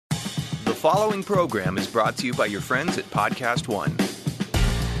following program is brought to you by your friends at Podcast One.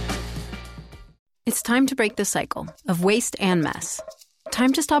 It's time to break the cycle of waste and mess.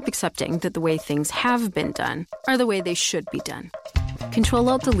 Time to stop accepting that the way things have been done are the way they should be done.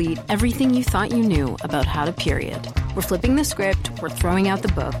 Control-Alt-Delete everything you thought you knew about how to period. We're flipping the script, we're throwing out the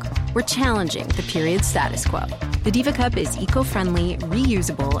book, we're challenging the period status quo. The Diva Cup is eco-friendly,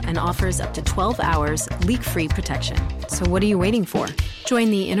 reusable, and offers up to 12 hours leak-free protection. So what are you waiting for?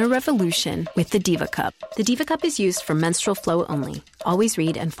 Join the inner revolution with the Diva Cup. The Diva Cup is used for menstrual flow only. Always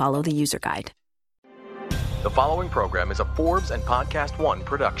read and follow the user guide. The following program is a Forbes and Podcast One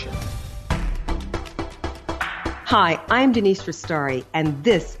production. Hi, I'm Denise, and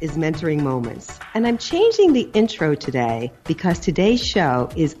this is Mentoring Moments. And I'm changing the intro today because today's show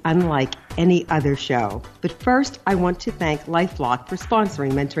is unlike any other show. But first, I want to thank LifeLock for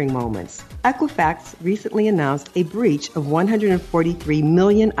sponsoring Mentoring Moments. Equifax recently announced a breach of 143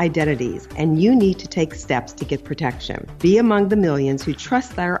 million identities, and you need to take steps to get protection. Be among the millions who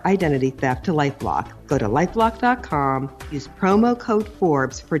trust their identity theft to LifeLock. Go to LifeLock.com, use promo code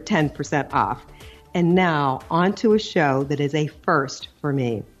Forbes for 10% off. And now, on to a show that is a first for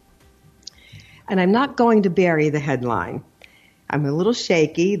me. And I'm not going to bury the headline. I'm a little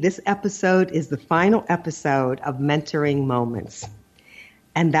shaky. This episode is the final episode of Mentoring Moments.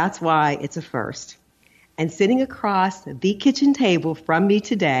 And that's why it's a first. And sitting across the kitchen table from me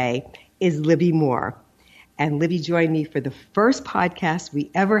today is Libby Moore. And Libby joined me for the first podcast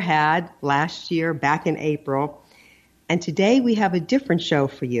we ever had last year, back in April. And today we have a different show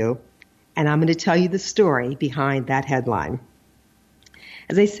for you. And I'm going to tell you the story behind that headline.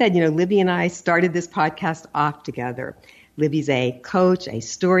 As I said, Libby and I started this podcast off together. Libby's a coach, a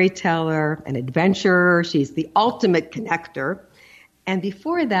storyteller, an adventurer. She's the ultimate connector. And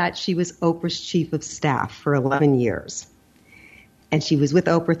before that, she was Oprah's chief of staff for 11 years. And she was with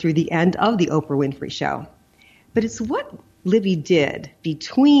Oprah through the end of the Oprah Winfrey Show. But it's what Libby did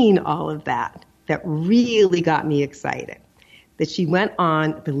between all of that that really got me excited. That she went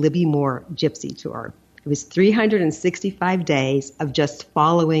on the Libby Moore Gypsy Tour. It was 365 days of just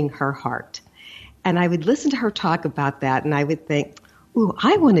following her heart. And I would listen to her talk about that, and I would think, ooh,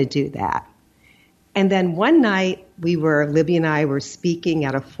 I want to do that. And then one night, Libby and I were speaking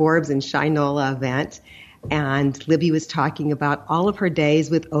at a Forbes and Shinola event, and Libby was talking about all of her days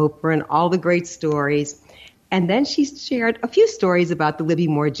with Oprah and all the great stories. And then she shared a few stories about the Libby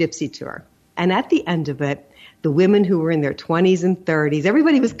Moore Gypsy Tour. And at the end of it, the women who were in their 20s and 30s,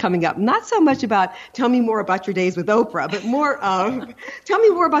 everybody was coming up, not so much about, tell me more about your days with Oprah, but more of, tell me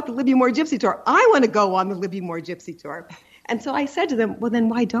more about the Libby Moore Gypsy Tour. I want to go on the Libby Moore Gypsy Tour. And so I said to them, well, then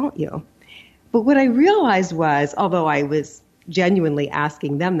why don't you? But what I realized was, although I was genuinely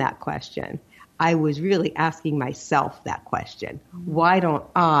asking them that question, I was really asking myself that question. Why don't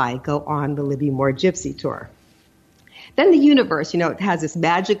I go on the Libby Moore Gypsy Tour? Then the universe, it has this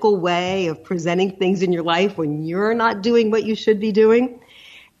magical way of presenting things in your life when you're not doing what you should be doing.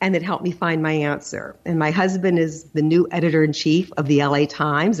 And it helped me find my answer. And my husband is the new editor-in-chief of the LA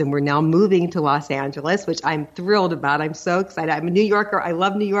Times, and we're now moving to Los Angeles, which I'm thrilled about. I'm so excited. I'm a New Yorker. I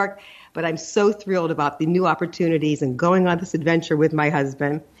love New York, but I'm so thrilled about the new opportunities and going on this adventure with my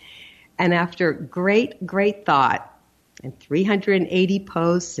husband. And after great, great thought, and 380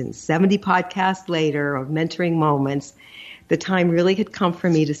 posts and 70 podcasts later of mentoring moments, the time really had come for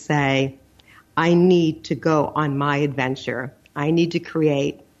me to say, I need to go on my adventure. I need to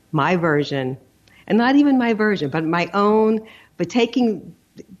create my version, and not even my version, but my own, but taking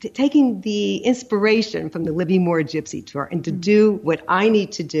the inspiration from the Libby Moore Gypsy Tour and to do what I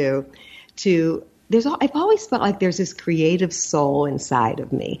need to do I've always felt like there's this creative soul inside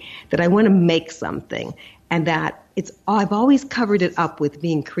of me that I want to make something. And that I've always covered it up with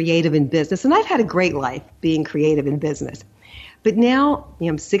being creative in business. And I've had a great life being creative in business. But now,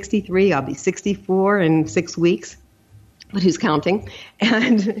 I'm 63, I'll be 64 in 6 weeks. But who's counting?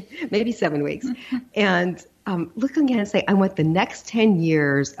 And maybe 7 weeks. And looking at it and say, I want the next 10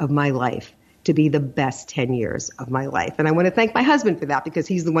 years of my life to be the best 10 years of my life. And I want to thank my husband for that, because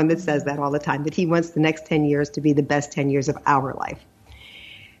he's the one that says that all the time, that he wants the next 10 years to be the best 10 years of our life.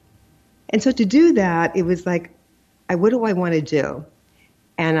 And so to do that, it was like, what do I want to do?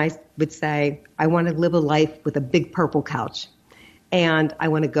 And I would say, I want to live a life with a big purple couch. And I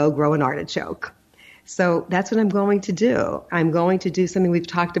want to go grow an artichoke. So that's what I'm going to do. I'm going to do something we've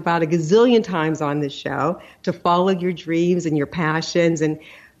talked about a gazillion times on this show, to follow your dreams and your passions and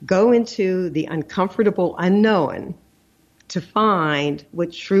go into the uncomfortable unknown to find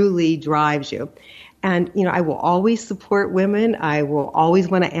what truly drives you. And, I will always support women. I will always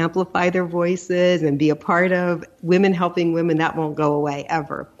want to amplify their voices and be a part of women helping women. That won't go away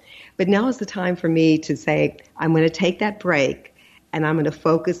ever. But now is the time for me to say, I'm going to take that break and I'm going to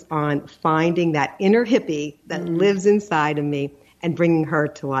focus on finding that inner hippie that lives inside of me and bringing her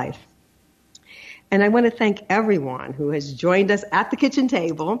to life. And I want to thank everyone who has joined us at the kitchen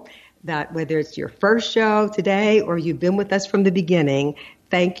table, that whether it's your first show today or you've been with us from the beginning,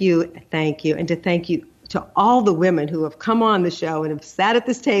 thank you, and to thank you to all the women who have come on the show and have sat at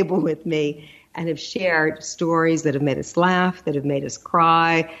this table with me and have shared stories that have made us laugh, that have made us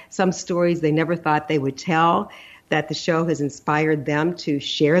cry, some stories they never thought they would tell, that the show has inspired them to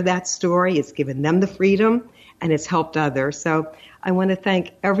share that story. It's given them the freedom, and it's helped others. So I want to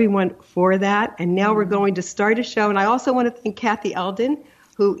thank everyone for that. And now we're going to start a show. And I also want to thank Kathy Eldon,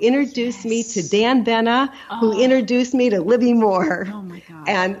 who introduced me to Dan Benna, who introduced me to Libby Moore. Oh, my God.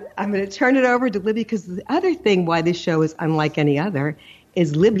 And I'm going to turn it over to Libby, because the other thing why this show is unlike any other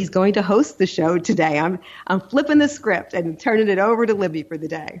is Libby's going to host the show today. I'm flipping the script and turning it over to Libby for the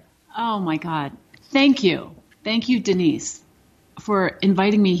day. Oh, my God. Thank you. Thank you, Denise, for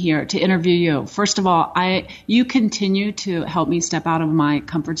inviting me here to interview you. First of all, you continue to help me step out of my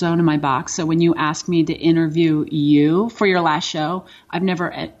comfort zone and my box. So when you asked me to interview you for your last show, I've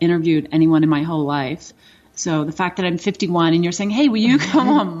never interviewed anyone in my whole life. So the fact that I'm 51 and you're saying, hey, will you come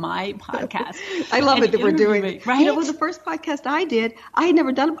on my podcast? I love it that we're doing it. Right? The first podcast I did, I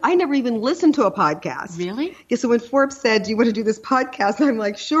never even listened to a podcast. Really? Yeah, so when Forbes said, do you want to do this podcast? I'm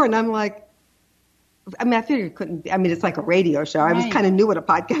like, sure. And I'm like, I figured it couldn't be. It's like a radio show. Right. I was kind of knew what a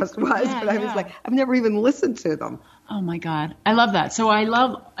podcast was, Yeah, but I was like, I've never even listened to them. Oh, my God. I love that.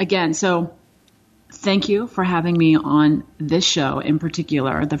 So thank you for having me on this show in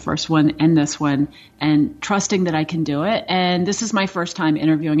particular, the first one and this one, and trusting that I can do it. And this is my first time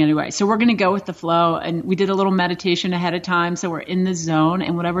interviewing anyway. So we're going to go with the flow. And we did a little meditation ahead of time. So we're in the zone,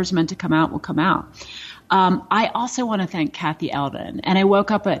 and whatever's meant to come out will come out. I also want to thank Kathy Eldon. And I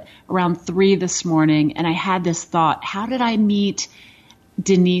woke up at around 3 this morning, and I had this thought: how did I meet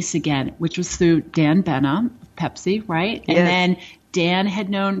Denise again? Which was through Dan Benna, Pepsi, right? Yes. And then Dan had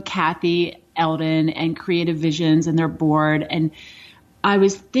known Kathy Eldon and Creative Visions and their board. And I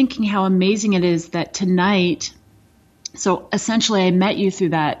was thinking how amazing it is that tonight, so essentially I met you through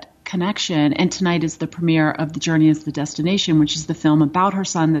that connection, and tonight is the premiere of The Journey is the Destination, which is the film about her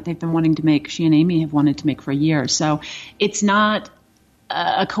son that they've been wanting to make. She and Amy have wanted to make for years. So it's not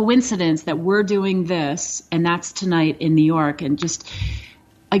a coincidence that we're doing this, and that's tonight in New York. And just,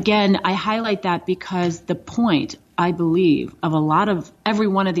 again, I highlight that because the point, I believe, of every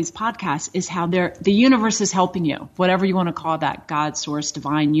one of these podcasts is how the universe is helping you, whatever you want to call that, God, source,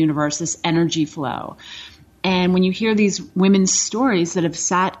 divine, universe, this energy flow. And when you hear these women's stories that have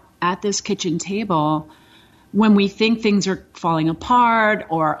sat at this kitchen table, when we think things are falling apart,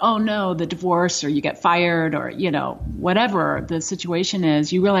 or, oh no, the divorce, or you get fired, or, whatever the situation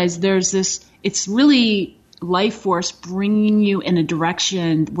is, you realize it's really life force bringing you in a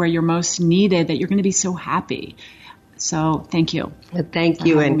direction where you're most needed, that you're going to be so happy. So thank you. Thank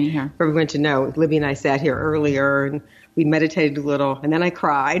you. And for everyone to know, Libby and I sat here earlier and we meditated a little, and then I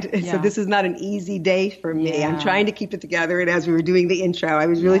cried. Yeah. So this is not an easy day for me. Yeah. I'm trying to keep it together. And as we were doing the intro, I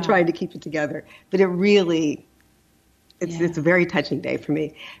was really trying to keep it together. But it's a very touching day for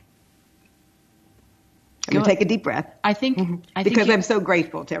me. I'm going to take a deep breath. Because I'm so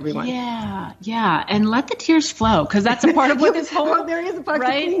grateful to everyone. Yeah. And let the tears flow, because that's a part of what this whole... there is a part of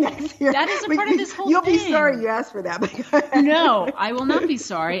Kleenex here. That is a part of this whole You'll thing. Be sorry you asked for that. No, I will not be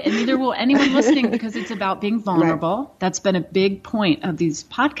sorry, and neither will anyone listening, because it's about being vulnerable. Right. That's been a big point of these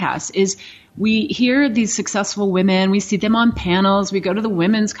podcasts, is we hear these successful women, we see them on panels, we go to the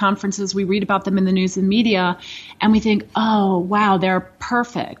women's conferences, we read about them in the news and media, and we think, oh, wow, they're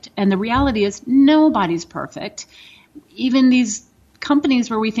perfect. And the reality is nobody's perfect. Even these companies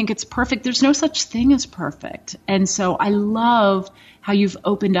where we think it's perfect, there's no such thing as perfect. And so I love how you've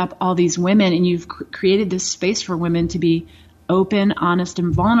opened up all these women, and you've created this space for women to be open, honest,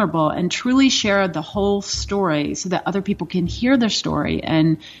 and vulnerable, and truly share the whole story so that other people can hear their story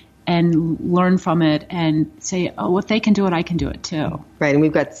and learn from it and say, oh, if they can do it, I can do it too. Right. And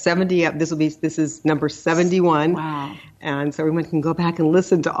we've got 70 up. This is number 71. Wow. And so everyone can go back and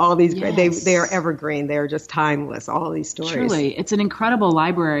listen to all these. Yes. They are evergreen. They are just timeless, all these stories. Truly. It's an incredible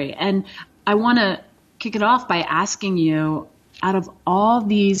library. And I want to kick it off by asking you, out of all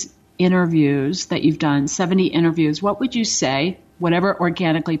these interviews that you've done, 70 interviews, what would you say, whatever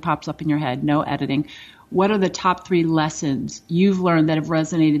organically pops up in your head, no editing, what are the top 3 lessons you've learned that have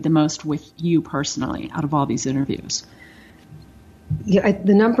resonated the most with you personally out of all these interviews? Yeah,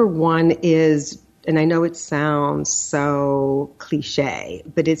 the number one is and I know it sounds so cliche,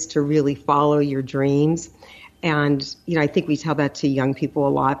 but it's to really follow your dreams. And, I think we tell that to young people a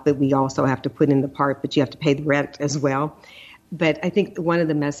lot, but we also have to put in the part, but you have to pay the rent as well. But I think one of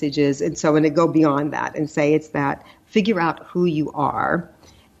the messages, and so I'm going to go beyond that and say it's that figure out who you are.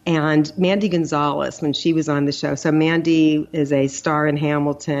 And Mandy Gonzalez, when she was on the show, so Mandy is a star in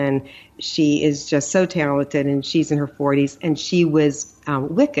Hamilton. She is just so talented, and she's in her 40s. And she was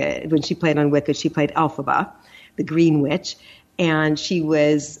Wicked. When she played on Wicked, she played Elphaba, the Green Witch, and she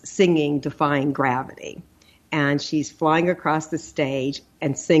was singing Defying Gravity. And she's flying across the stage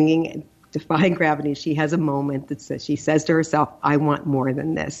and singing Defying Gravity. She has a moment that says, she says to herself, I want more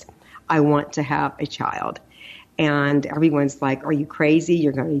than this. I want to have a child. And everyone's like, are you crazy?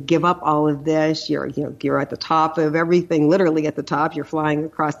 You're going to give up all of this. You're at the top of everything, literally at the top. You're flying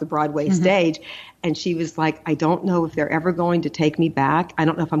across the Broadway stage. And she was like, I don't know if they're ever going to take me back. I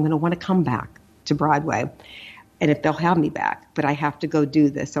don't know if I'm going to want to come back to Broadway and if they'll have me back, but I have to go do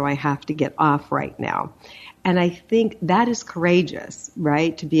this. So I have to get off right now. And I think that is courageous,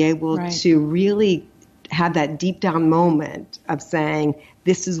 right? To be able to really have that deep down moment of saying,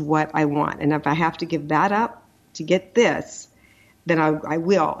 this is what I want. And if I have to give that up to get this, then I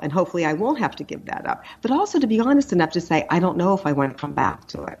will. And hopefully I won't have to give that up. But also to be honest enough to say, I don't know if I want to come back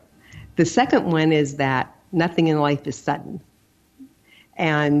to it. The second one is that nothing in life is sudden.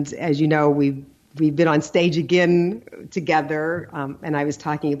 And as you know, we've been on stage again together. And I was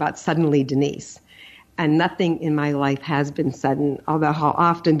talking about Suddenly Denise. And nothing in my life has been sudden, although how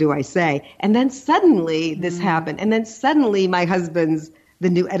often do I say, and then suddenly this happened. And then suddenly my husband's the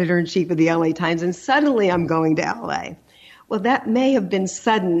new editor-in-chief of the LA Times, and suddenly I'm going to LA. Well, that may have been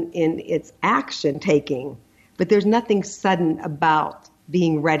sudden in its action taking, but there's nothing sudden about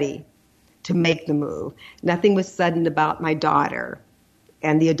being ready to make the move. Nothing was sudden about my daughter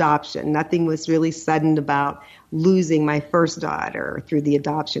and the adoption. Nothing was really sudden about losing my first daughter through the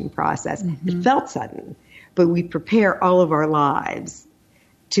adoption process. It felt sudden, but we prepare all of our lives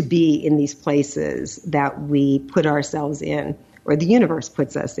to be in these places that we put ourselves in, or the universe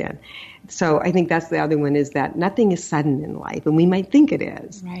puts us in. So I think that's the other one, is that nothing is sudden in life, and we might think it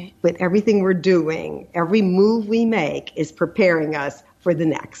is. Right. But everything we're doing, every move we make is preparing us for the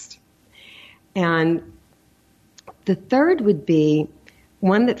next. And the third would be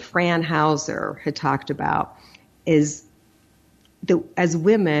one that Fran Hauser had talked about, is that as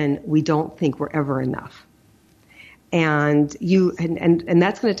women, we don't think we're ever enough. And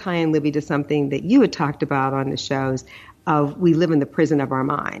that's going to tie in, Libby, to something that you had talked about on the shows of we live in the prison of our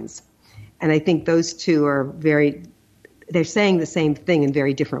minds. And I think those two are they're saying the same thing in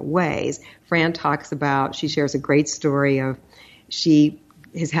very different ways. Fran talks about, she shares a great story of she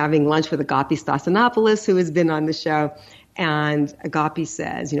is having lunch with Agapi Stasinopoulos, who has been on the show. And Agapi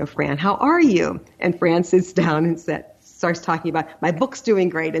says, Fran, how are you? And Fran sits down and starts talking about, my book's doing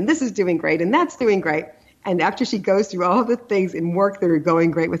great, and this is doing great, and that's doing great. And after she goes through all the things in work that are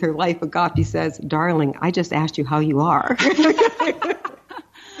going great with her life, Agapi says, darling, I just asked you how you are.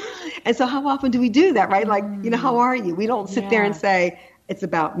 And so how often do we do that, right? Like, how are you? We don't sit there and say, it's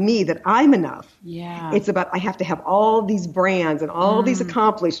about me, that I'm enough. Yeah. It's about, I have to have all these brands and all these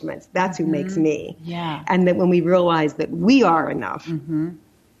accomplishments. That's who makes me. Yeah. And that when we realize that we are enough,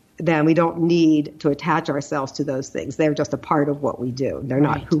 then we don't need to attach ourselves to those things. They're just a part of what we do. They're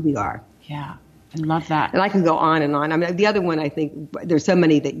not who we are. Yeah. I love that. And I can go on and on. I mean, the other one, I think, there's so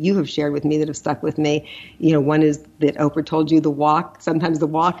many that you have shared with me that have stuck with me. One is that Oprah told you the walk. Sometimes the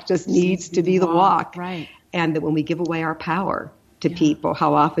walk just needs to be the walk. Right. And that when we give away our power to people,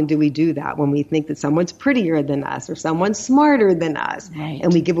 how often do we do that? When we think that someone's prettier than us or someone's smarter than us. Right.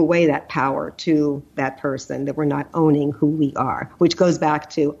 And we give away that power to that person, that we're not owning who we are, which goes back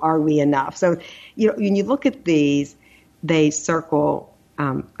to, are we enough? So, when you look at these, they circle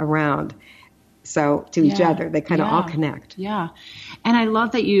around. So to each other, they kind of all connect. Yeah. And I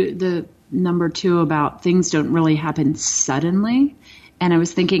love that the number 2 about things don't really happen suddenly. And I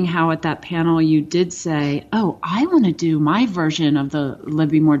was thinking how at that panel you did say, oh, I want to do my version of the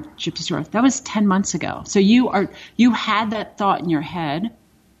Libby Moore Gypsy Tour. That was 10 months ago. So you had that thought in your head,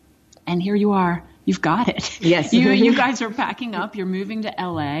 and here you are. You've got it. Yes. You guys are packing up. You're moving to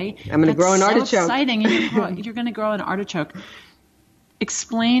L.A. I'm going to grow an artichoke. That's so exciting. And you're going to grow an artichoke.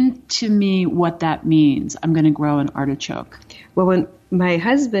 Explain to me what that means. I'm going to grow an artichoke. Well, when my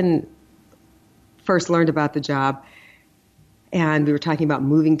husband first learned about the job and we were talking about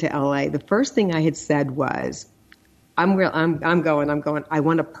moving to LA, the first thing I had said was, I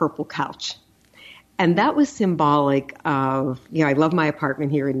want a purple couch. And that was symbolic of, I love my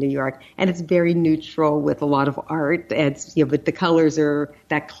apartment here in New York, and it's very neutral with a lot of art. It's, but the colors are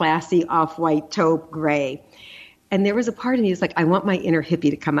that classy off-white taupe gray. And there was a part of me that's like, I want my inner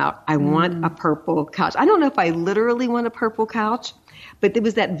hippie to come out. I want a purple couch. I don't know if I literally want a purple couch, but it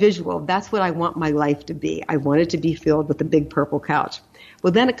was that visual. That's what I want my life to be. I want it to be filled with a big purple couch.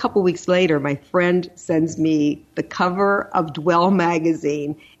 Well, then a couple weeks later, my friend sends me the cover of Dwell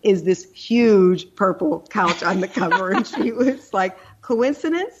magazine is this huge purple couch on the cover. And she was like,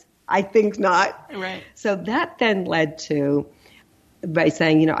 coincidence? I think not. Right. So that then led to by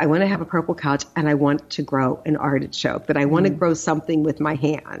saying, I want to have a purple couch and I want to grow an artichoke, that I want to grow something with my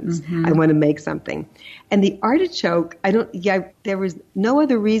hands. I want to make something. And the artichoke, there was no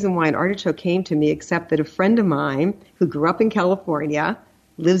other reason why an artichoke came to me except that a friend of mine who grew up in California,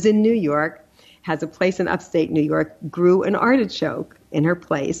 lives in New York, has a place in upstate New York, grew an artichoke in her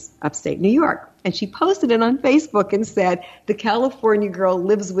place, upstate New York. And she posted it on Facebook and said, the California girl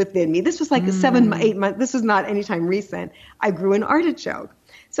lives within me. This was like 7-8 months. This was not anytime recent. I grew an artichoke.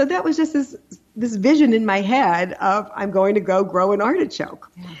 So that was just this vision in my head of I'm going to go grow an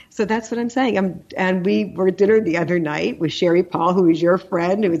artichoke. Yeah. So that's what I'm saying. And we were at dinner the other night with Sherry Paul, who is your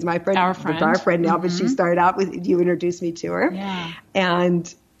friend, who is my friend. Our friend. Our friend now, but she started out with, you introduced me to her. Yeah.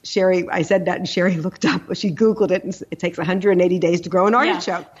 And Sherry, I said that, and Sherry looked up, she Googled it, and it takes 180 days to grow an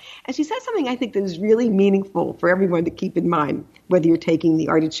artichoke. Yeah. And she said something I think that is really meaningful for everyone to keep in mind, whether you're taking the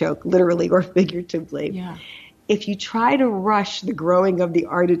artichoke literally or figuratively. Yeah. If you try to rush the growing of the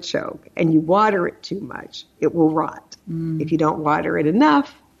artichoke and you water it too much, it will rot. If you don't water it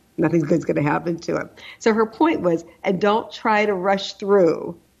enough, nothing good's going to happen to it. So her point was, and don't try to rush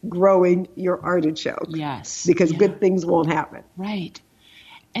through growing your artichoke. Yes. Because good things won't happen. Right.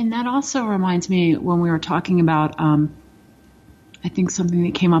 And that also reminds me when we were talking about, I think something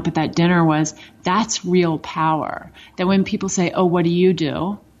that came up at that dinner was that's real power. That when people say, oh, what do you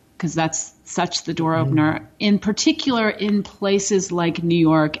do? Because that's such the door opener, in particular in places like New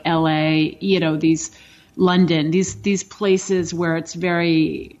York, LA, these London, these places where it's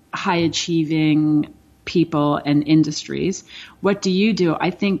very high achieving people and industries. What do you do? I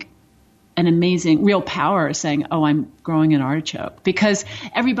think an amazing real power is saying, oh, I'm growing an artichoke, because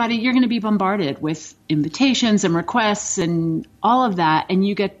everybody, you're going to be bombarded with invitations and requests and all of that. And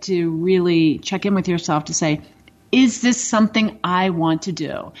you get to really check in with yourself to say, is this something I want to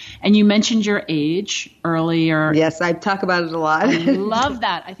do? And you mentioned your age earlier. Yes, I talk about it a lot. I love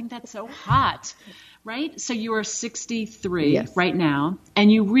that. I think that's so hot, right? So you are 63 right now,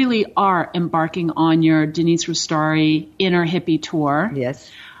 and you really are embarking on your Denise Rustari Inner Hippie Tour. Yes.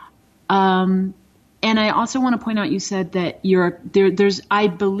 And I also want to point out, you said that I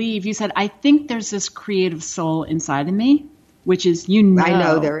believe you said, I think there's this creative soul inside of me, which is, I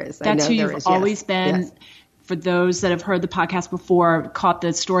know there is. That's who you've always been. Yes. For those that have heard the podcast before, caught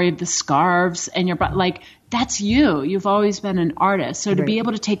the story of the scarves and that's you. You've always been an artist. So to be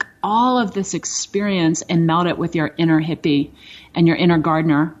able to take all of this experience and meld it with your inner hippie and your inner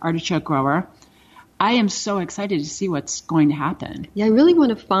gardener, artichoke grower, I am so excited to see what's going to happen. Yeah, I really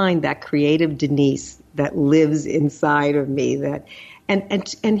want to find that creative Denise that lives inside of me.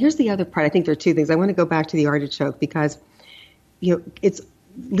 And here's the other part. I think there are two things. I want to go back to the artichoke because, it's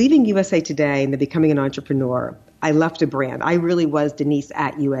leaving USA Today and then becoming an entrepreneur. I left a brand. I really was Denise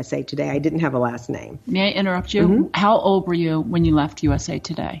at USA Today. I didn't have a last name. May I interrupt you? Mm-hmm. How old were you when you left USA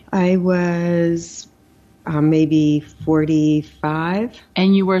Today? I was maybe 45.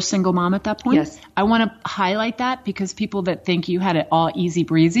 And you were a single mom at that point? Yes. I want to highlight that because people that think you had it all easy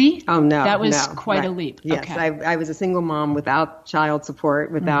breezy. Oh, no. That was quite a leap. Yes, okay. I was a single mom without child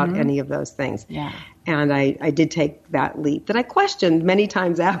support, without any of those things. Yeah. And I did take that leap that I questioned many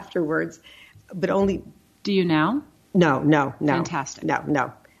times afterwards, but only. Do you now? No. Fantastic.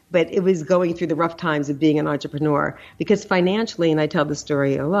 No. But it was going through the rough times of being an entrepreneur because financially, and I tell the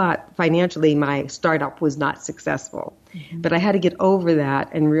story a lot, financially my startup was not successful. Mm-hmm. But I had to get over that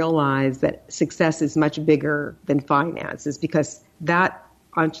and realize that success is much bigger than finances because that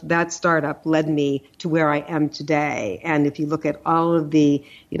startup led me to where I am today. And if you look at all of the,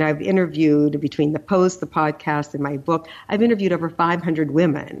 I've interviewed between the post, the podcast, and my book, I've interviewed over 500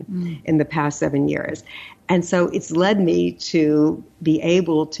 women in the past 7 years. And so it's led me to be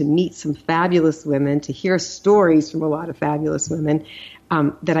able to meet some fabulous women, to hear stories from a lot of fabulous women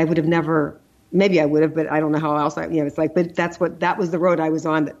that I would have never, maybe I would have, but I don't know how else but that was the road I was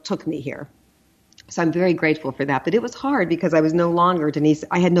on that took me here. So I'm very grateful for that. But it was hard because I was no longer Denise.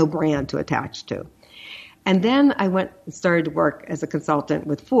 I had no brand to attach to. And then I went and started to work as a consultant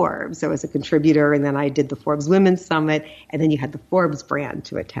with Forbes. So as a contributor, and then I did the Forbes Women's Summit, and then you had the Forbes brand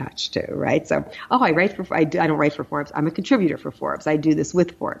to attach to, right? So, I don't write for Forbes. I'm a contributor for Forbes. I do this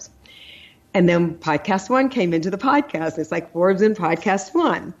with Forbes. And then Podcast One came into the podcast. It's like Forbes and Podcast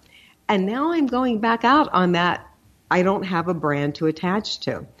One. And now I'm going back out on that. I don't have a brand to attach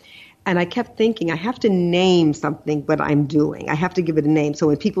to. And I kept thinking, I have to name something what I'm doing. I have to give it a name. So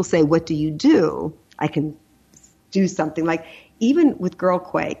when people say, what do you do? I can do something like, even with Girl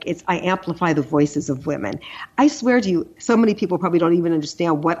Quake, I amplify the voices of women. I swear to you, so many people probably don't even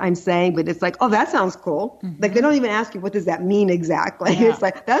understand what I'm saying, but it's like, oh, that sounds cool. Mm-hmm. Like they don't even ask you, what does that mean exactly? Yeah. It's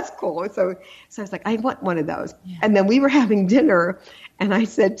like, that's cool. So I was like, I want one of those. Yeah. And then we were having dinner, and I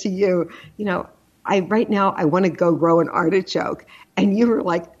said to you, right now I want to go grow an artichoke. And you were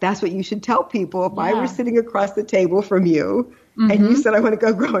like, that's what you should tell people. If I were sitting across the table from you, and you said, I want to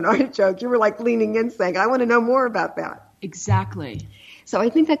go grow an artichoke, you were like leaning in saying, I want to know more about that. Exactly. So I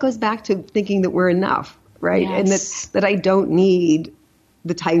think that goes back to thinking that we're enough, right? Yes. And that I don't need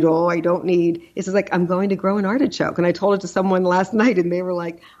the title. It's like, I'm going to grow an artichoke. And I told it to someone last night, and they were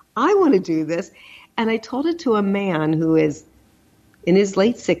like, I want to do this. And I told it to a man who is in his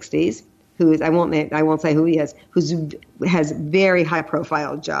late 60s, who is, I won't say who he is, has very high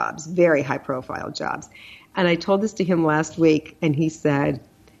profile jobs. And I told this to him last week, and he said,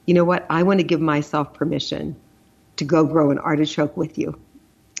 you know what? I want to give myself permission to go grow an artichoke with you.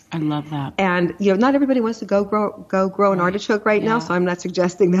 I love that. And, not everybody wants to go grow an artichoke right now, so I'm not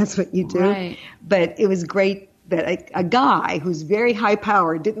suggesting that's what you do. Right. But it was great that a guy who's very high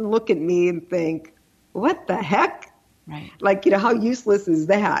powered didn't look at me and think, what the heck? Right. Like, how useless is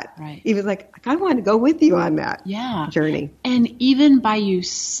that? Right. He was like, I want to go with you on that journey. And even by you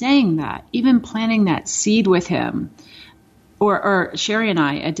saying that, even planting that seed with him, or Sherry and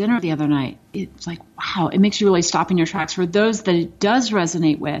I at dinner the other night, it's like, wow, it makes you really stop in your tracks. For those that it does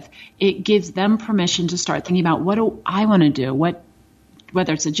resonate with, it gives them permission to start thinking about, what do I want to do?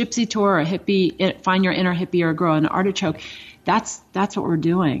 Whether it's a gypsy tour or a hippie, find your inner hippie or grow an artichoke. That's what we're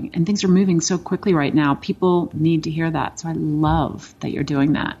doing. And things are moving so quickly right now. People need to hear that. So I love that you're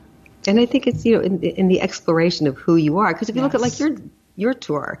doing that. And I think it's, in the exploration of who you are. Because if you look at like your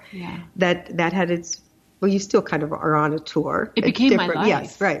tour, that had its, well, you still kind of are on a tour. It became my life.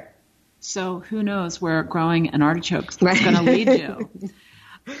 Yes, right. So who knows where growing an artichoke is going to lead you.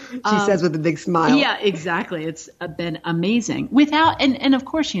 She says with a big smile. Yeah, exactly. It's been amazing. And of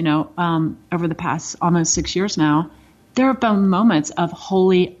course, over the past almost 6 years now, there have been moments of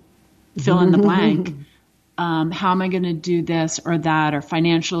holy fill in the blank. How am I going to do this or that, or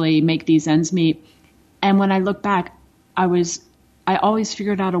financially make these ends meet? And when I look back, I always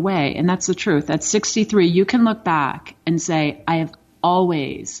figured out a way. And that's the truth. At 63, you can look back and say, I have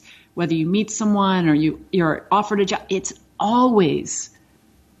always, whether you meet someone or you're offered a job, it's always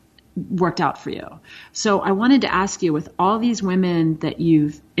worked out for you. So I wanted to ask you, with all these women that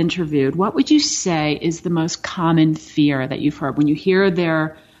you've interviewed, what would you say is the most common fear that you've heard? When you hear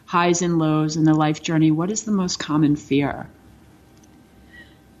their highs and lows in their life journey, what is the most common fear?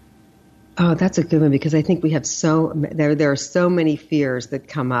 Oh, that's a good one, because I think we have there are so many fears that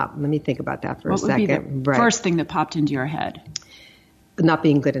come up. Let me think about that for a second. What would be the first thing that popped into your head? Not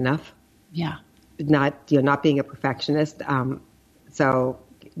being good enough. Yeah. Not being a perfectionist.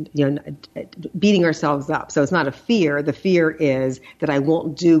 Beating ourselves up. So it's not a fear. The fear is that I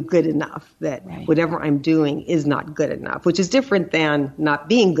won't do good enough, that whatever I'm doing is not good enough, which is different than not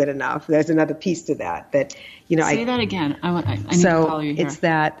being good enough. There's another piece to that. Say that again. I need to follow you here. It's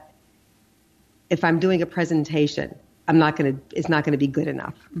that if I'm doing a presentation, it's not going to be good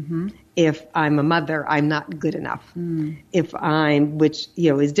enough. Mm-hmm. If I'm a mother, I'm not good enough. Mm. Which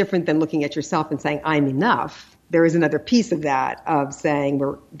is different than looking at yourself and saying I'm enough. There is another piece of that, of saying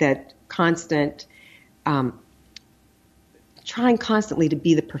that constant, trying constantly to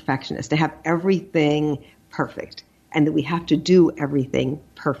be the perfectionist, to have everything perfect, and that we have to do everything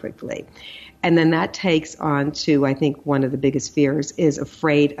perfectly. And then that takes on to, I think, one of the biggest fears is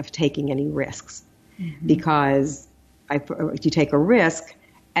afraid of taking any risks. Mm-hmm. Because you take a risk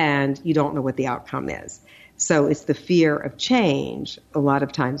and you don't know what the outcome is. So it's the fear of change a lot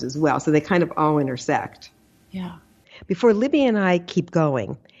of times as well. So they kind of all intersect. Yeah. Before Libby and I keep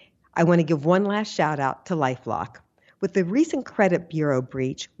going, I want to give one last shout out to LifeLock. With the recent credit bureau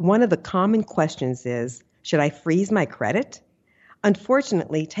breach, one of the common questions is, should I freeze my credit?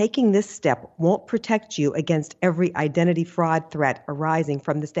 Unfortunately, taking this step won't protect you against every identity fraud threat arising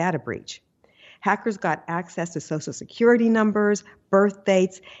from this data breach. Hackers got access to Social Security numbers, birth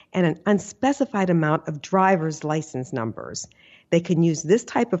dates, and an unspecified amount of driver's license numbers. They can use this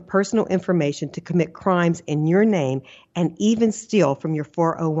type of personal information to commit crimes in your name and even steal from your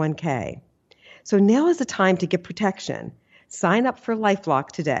 401k. So now is the time to get protection. Sign up for LifeLock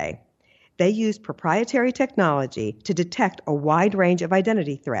today. They use proprietary technology to detect a wide range of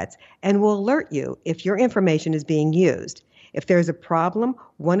identity threats and will alert you if your information is being used. If there's a problem,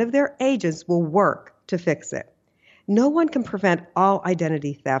 one of their agents will work to fix it. No one can prevent all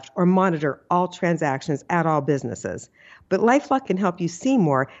identity theft or monitor all transactions at all businesses, but LifeLock can help you see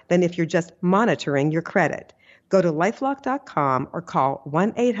more than if you're just monitoring your credit. Go to lifelock.com or call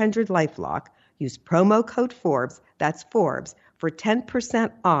 1-800-LifeLock. Use promo code Forbes, that's Forbes, for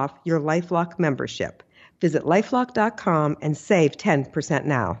 10% off your LifeLock membership. Visit lifelock.com and save 10%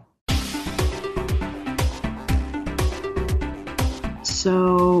 now.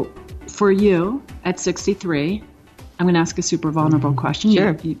 So for you at 63, I'm going to ask a super vulnerable question.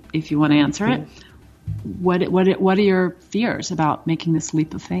 Sure. If you want to answer it. What are your fears about making this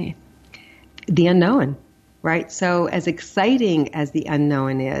leap of faith? The unknown, right? So as exciting as the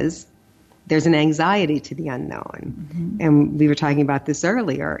unknown is, there's an anxiety to the unknown. Mm-hmm. And we were talking about this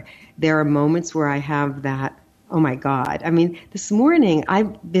earlier. There are moments where I have that, oh my God. I mean, this morning,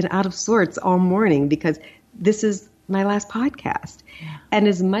 I've been out of sorts all morning because this is my last podcast. Yeah. And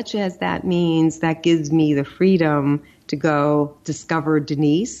as much as that means that gives me the freedom to go discover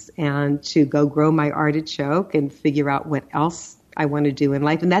Denise and to go grow my artichoke and figure out what else I want to do in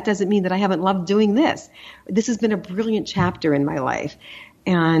life. And that doesn't mean that I haven't loved doing this. This has been a brilliant chapter in my life.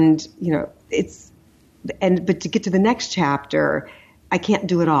 And, you know, but to get to the next chapter, I can't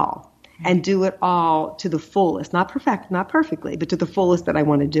do it all. And do it all to the fullest, not perfectly, but to the fullest that I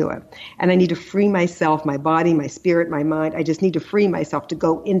want to do it. And I need to free myself, my body, my spirit, my mind. I just need to free myself to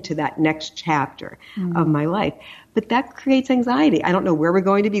go into that next chapter of my life. But that creates anxiety. I don't know where we're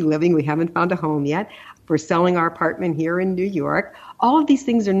going to be living. We haven't found a home yet. We're selling our apartment here in New York. All of these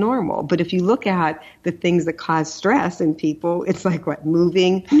things are normal. But if you look at the things that cause stress in people, it's like what?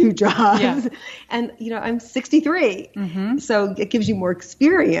 Moving, new jobs. Yeah. And, you know, I'm 63. Mm-hmm. So it gives you more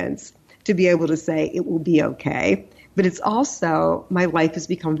experience to be able to say it will be okay. But it's also, my life has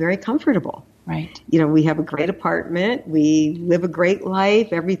become very comfortable. Right. You know, we have a great apartment. We live a great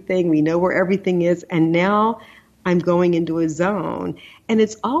life, everything. We know where everything is. And now I'm going into a zone. And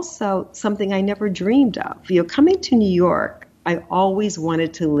it's also something I never dreamed of. You know, coming to New York, I always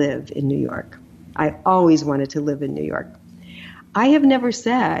wanted to live in New York. I always wanted to live in New York. I have never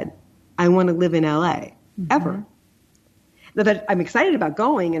said I want to live in LA, ever. That I'm excited about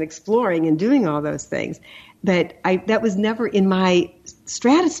going and exploring and doing all those things. But that was never in my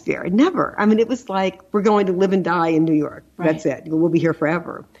stratosphere. Never. I mean, it was like, we're going to live and die in New York. Right. That's it. We'll be here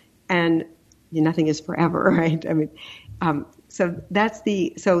forever. And nothing is forever, right? I mean,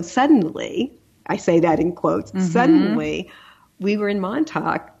 so suddenly, I say that in quotes, suddenly we were in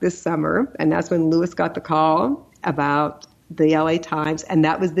Montauk this summer, and that's when Lewis got the call about the LA Times, and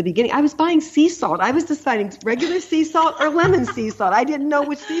that was the beginning. I was buying sea salt. I was deciding regular sea salt or lemon sea salt. I didn't know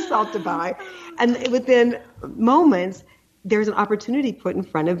which sea salt to buy. And within moments, there's an opportunity put in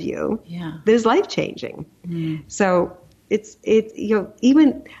front of you that is life-changing. So it's you know,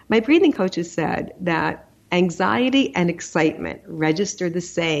 even my breathing coaches said that anxiety and excitement register the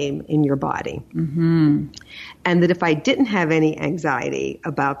same in your body. And that if I didn't have any anxiety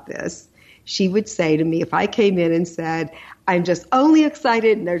about this, she would say to me, if I came in and said, I'm just only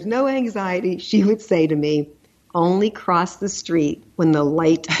excited and there's no anxiety, she would say to me, only cross the street when the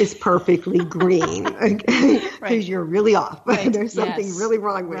light is perfectly green, okay? Because you're really off. Right. There's something really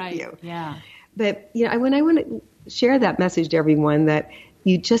wrong with you. Yeah. But, you know, when I want to share that message to everyone, that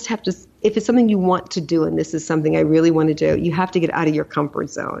you just have to, if it's something you want to do, and this is something I really want to do, you have to get out of your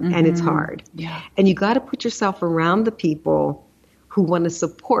comfort zone, and it's hard. Yeah. And you got to put yourself around the people who want to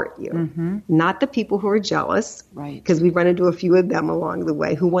support you, not the people who are jealous, because we run into a few of them along the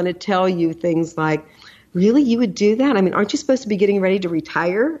way, who want to tell you things like, really, you would do that? I mean, aren't you supposed to be getting ready to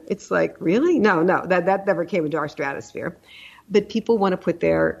retire? It's like, really? No, that never came into our stratosphere. But people want to put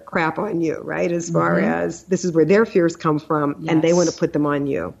their crap on you, right? As far as this is where their fears come from, and they want to put them on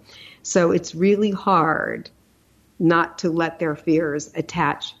you. So it's really hard not to let their fears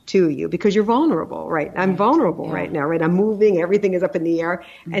attach to you, because you're vulnerable, right? I'm vulnerable right now, right? I'm moving, everything is up in the air.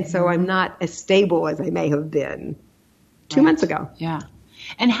 And so I'm not as stable as I may have been 2 months ago. Yeah.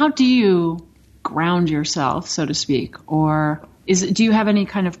 And how do you ground yourself, so to speak? Or do you have any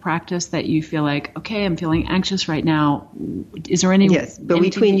kind of practice that you feel like, okay, I'm feeling anxious right now? Is there any? Yes, but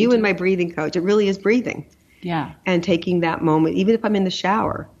between you and my breathing coach, it really is breathing. Yeah. And taking that moment, even if I'm in the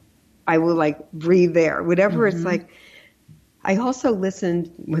shower, I will like breathe there, whatever. It's like, I also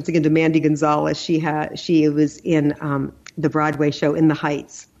listened once again to Mandy Gonzalez. She was in the Broadway show In the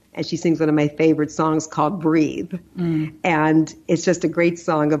Heights. And she sings one of my favorite songs called Breathe. And it's just a great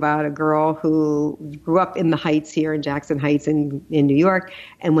song about a girl who grew up in the Heights here in Jackson Heights in New York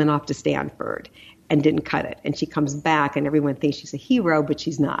and went off to Stanford and didn't cut it. And she comes back and everyone thinks she's a hero, but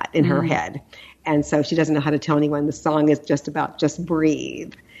she's not in her head. And so she doesn't know how to tell anyone. The song is just about just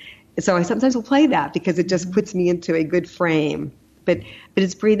breathe. So I sometimes will play that because it just puts me into a good frame. But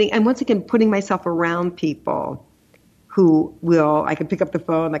it's breathing. And once again, putting myself around people who will, I can pick up the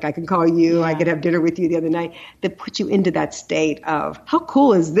phone, like I can call you, I could have dinner with you the other night, that put you into that state of, how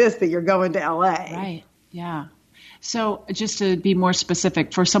cool is this that you're going to LA? Right, yeah. So just to be more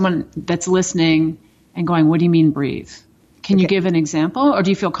specific, for someone that's listening and going, what do you mean breathe? Can you give an example, or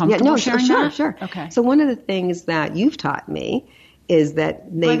do you feel comfortable sharing that? Sure. Okay. So one of the things that you've taught me is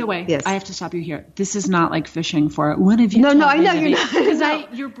that By the way, I have to stop you here. This is not like fishing for one of you. No, I know you're not.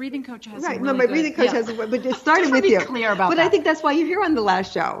 Because your breathing coach has right. Really no, my breathing coach has. But it started with you. Be clear about but that. I think that's why you're here on the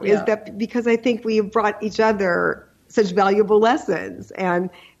last show. Is that because I think we have brought each other such valuable lessons, and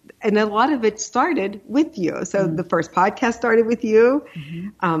a lot of it started with you. So the first podcast started with you.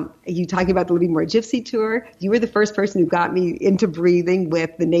 You talking about the Libby Moore Gypsy Tour. You were the first person who got me into breathing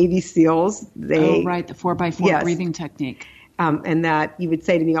with the Navy SEALs. The 4x4 breathing technique. And that you would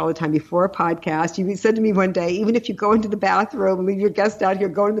say to me all the time before a podcast, you said to me one day, even if you go into the bathroom, leave your guest out here,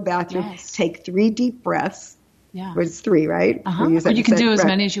 go in the bathroom, take 3 deep breaths. Yeah. Well, it's 3, right? Or you can do as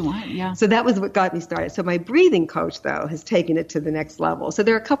many as you want, yeah. So that was what got me started. So my breathing coach, though, has taken it to the next level. So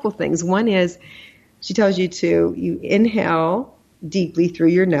there are a couple things. One is she tells you you inhale deeply through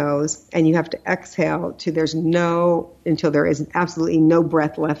your nose, and you have to exhale until there is absolutely no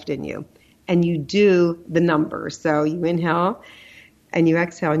breath left in you. And you do the numbers. So you inhale and you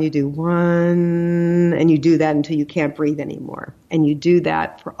exhale and you do 1, and you do that until you can't breathe anymore. And you do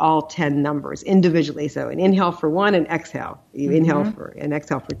that for all 10 numbers individually. So an inhale for 1 and exhale. You inhale for and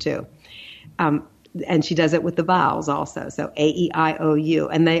exhale for 2. And she does it with the vowels also. So A-E-I-O-U.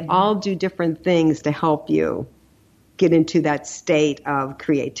 And they all do different things to help you get into that state of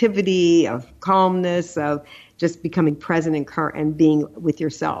creativity, of calmness, of just becoming present and being with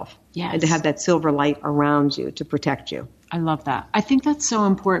yourself. Yes. And to have that silver light around you to protect you. I love that. I think that's so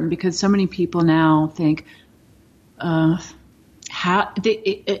important because so many people now think,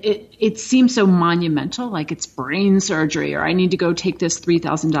 it seems so monumental, like it's brain surgery, or I need to go take this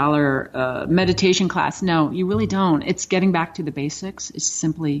 $3,000 meditation class. No, you really don't. It's getting back to the basics. It's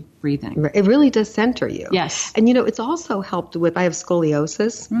simply breathing. It really does center you. Yes. And, it's also helped with, I have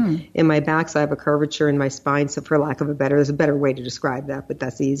scoliosis in my back, so I have a curvature in my spine. So for lack of there's a better way to describe that, but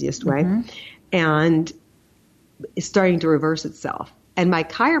that's the easiest way. And it's starting to reverse itself. And my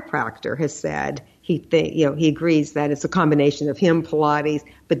chiropractor has said, he agrees that it's a combination of him, Pilates,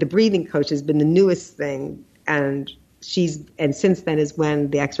 but the breathing coach has been the newest thing, and since then is when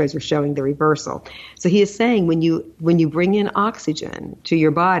the X-rays are showing the reversal. So he is saying when you bring in oxygen to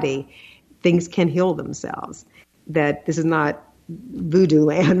your body, things can heal themselves. That this is not voodoo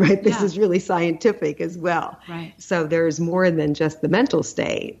land, right? This is really scientific as well. Right. So there's more than just the mental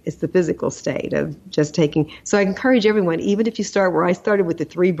state. It's the physical state of just taking. So I encourage everyone, even if you start where I started with the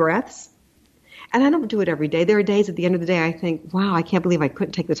 3 breaths, and I don't do it every day. There are days at the end of the day I think, wow, I can't believe I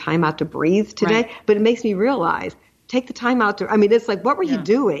couldn't take the time out to breathe today. Right. But it makes me realize, take the time out it's like, what were you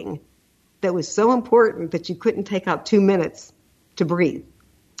doing that was so important that you couldn't take out 2 minutes to breathe?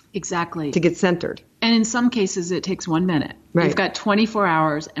 Exactly. To get centered. And in some cases, it takes 1 minute. Right. We've got 24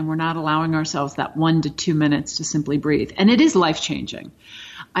 hours, and we're not allowing ourselves that 1 to 2 minutes to simply breathe. And it is life-changing.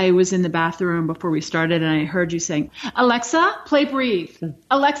 I was in the bathroom before we started, and I heard you saying, Alexa, play Breathe.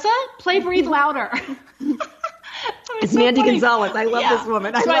 Alexa, play Breathe louder. It's so Mandy funny. Gonzalez. I love this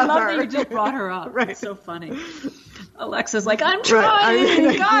woman. I love her. That you just brought her up. Right. It's so funny. Alexa's like, I'm trying.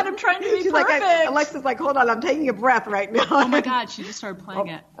 Right. God, I'm trying to be She's perfect. Alexa's like, hold on, I'm taking a breath right now. Oh, my God. She just started playing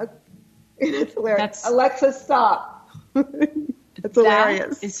it. It's hilarious. Alexa, stop. It's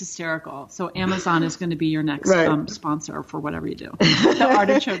hilarious. It's hysterical. So Amazon is going to be your next sponsor for whatever you do. The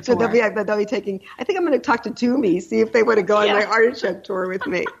artichoke tour. So they'll be taking. I think I'm going to talk to Toomey, see if they want to go on my artichoke tour with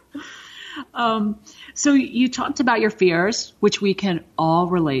me. So you talked about your fears, which we can all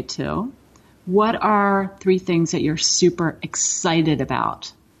relate to. What are 3 things that you're super excited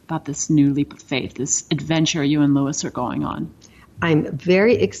about this new leap of faith, this adventure you and Lewis are going on? I'm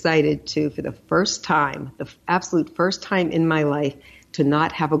very excited for the first time, the absolute first time in my life, to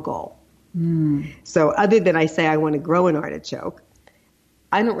not have a goal. So other than I say I want to grow an artichoke,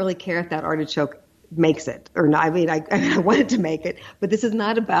 I don't really care if that artichoke makes it or not. I mean, I wanted to make it, but this is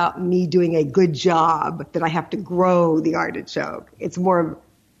not about me doing a good job that I have to grow the artichoke. It's more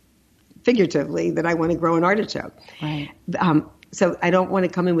figuratively that I want to grow an artichoke. Right. So I don't want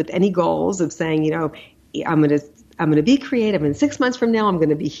to come in with any goals of saying, you know, I'm going to be creative, and 6 months from now I'm going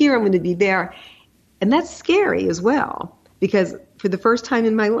to be here, I'm going to be there. And that's scary as well, because for the first time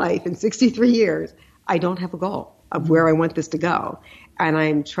in my life, in 63 years, I don't have a goal of where I want this to go. And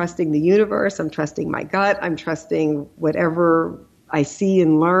I'm trusting the universe, I'm trusting my gut, I'm trusting whatever I see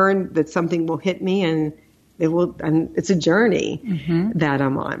and learn that something will hit me, and it's a journey that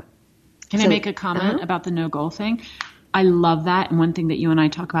I'm on. Can I make a comment about the no goal thing? I love that. And one thing that you and I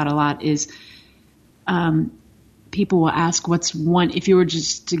talk about a lot is people will ask, if you were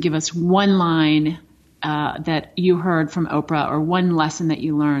just to give us one line that you heard from Oprah, or one lesson that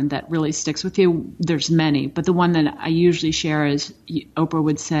you learned that really sticks with you. There's many, but the one that I usually share is Oprah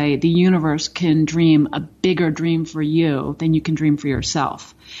would say, the universe can dream a bigger dream for you than you can dream for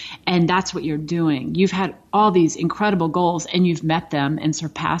yourself. And that's what you're doing. You've had all these incredible goals, and you've met them and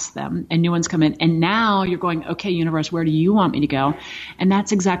surpassed them, and new ones come in. And now you're going, okay, universe, where do you want me to go? And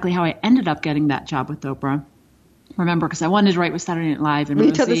that's exactly how I ended up getting that job with Oprah. Remember, because I wanted to write with Saturday Night Live. And Will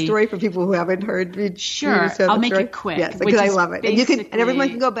you tell the story for people who haven't heard? Sure, I'll make it quick. Yes, because I love it. And everyone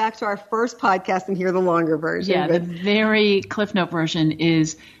can go back to our first podcast and hear the longer version. Yeah, the very Cliff Note version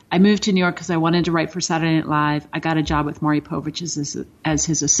is, I moved to New York because I wanted to write for Saturday Night Live. I got a job with Maury Povich as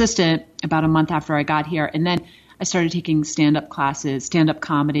his assistant about a month after I got here. And then I started taking stand-up classes, stand-up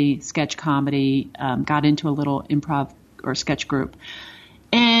comedy, sketch comedy, got into a little improv or sketch group.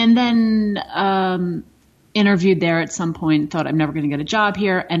 And then interviewed there at some point, thought I'm never going to get a job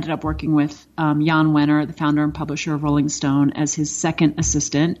here, ended up working with Jan Wenner, the founder and publisher of Rolling Stone, as his second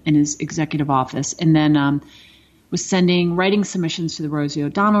assistant in his executive office. And then was sending writing submissions to the Rosie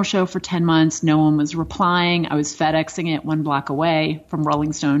O'Donnell show for 10 months. No one was replying. I was FedExing it 1 block away from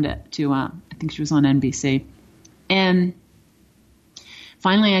Rolling Stone to I think she was on NBC. And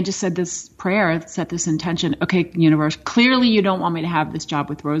finally, I just said this prayer, set this intention. Okay, universe, clearly you don't want me to have this job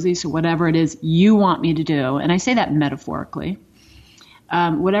with Rosie, so whatever it is you want me to do, and I say that metaphorically,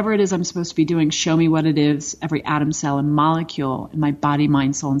 whatever it is I'm supposed to be doing, show me what it is. Every atom, cell, and molecule in my body,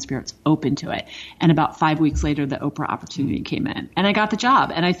 mind, soul, and spirit's open to it. And about 5 weeks later, the Oprah opportunity came in, and I got the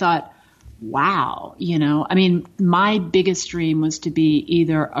job. And I thought, wow, my biggest dream was to be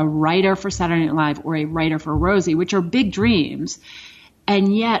either a writer for Saturday Night Live or a writer for Rosie, which are big dreams.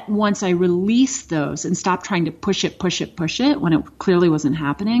 And yet, once I released those and stopped trying to push it when it clearly wasn't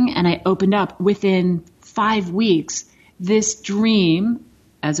happening, and I opened up, within 5 weeks, this dream,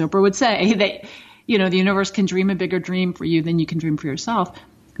 as Oprah would say, that, the universe can dream a bigger dream for you than you can dream for yourself.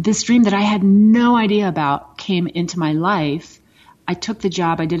 This dream that I had no idea about came into my life. I took the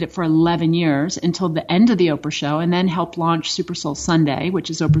job. I did it for 11 years until the end of the Oprah show, and then helped launch Super Soul Sunday, which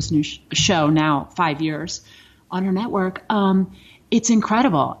is Oprah's new show now, 5 years on her network. It's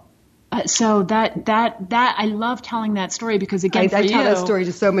incredible. So that I love telling that story because, again, I tell that story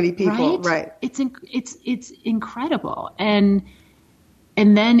to so many people. Right. It's incredible. And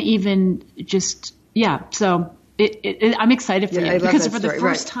then even just, so I'm excited for you because for the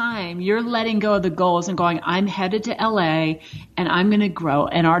first time you're letting go of the goals and going, I'm headed to LA and I'm going to grow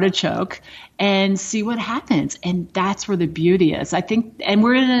an artichoke and see what happens. And that's where the beauty is, I think. And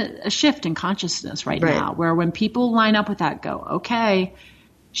we're in a shift in consciousness right now, where when people line up with that, go, okay,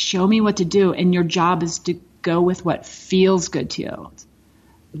 show me what to do. And your job is to go with what feels good to you.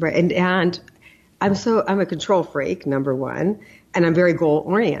 Right. And I'm a control freak, number one. And I'm very goal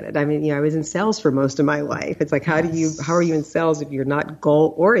oriented. I mean, I was in sales for most of my life. It's like, how are you in sales if you're not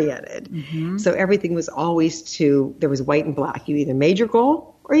goal oriented? Mm-hmm. So everything was always there was white and black. You either made your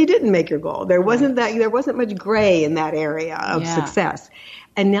goal or you didn't make your goal. There wasn't much gray in that area of success.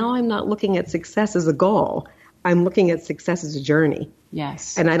 And now I'm not looking at success as a goal. I'm looking at success as a journey.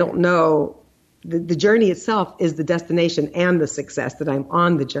 Yes. And I don't know, the journey itself is the destination and the success that I'm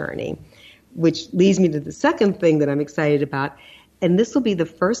on the journey, which leads me to the second thing that I'm excited about. And this will be the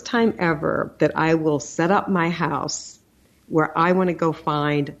first time ever that I will set up my house where I want to go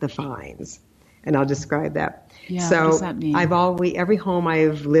find the finds. And I'll describe that. Yeah, so what does that mean? Every home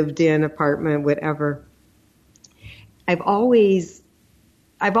I've lived in, apartment, whatever, I've always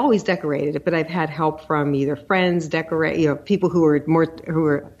decorated it, but I've had help from either friends, people who are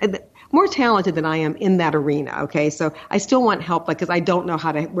more talented than I am in that arena. Okay. So I still want help, because I don't know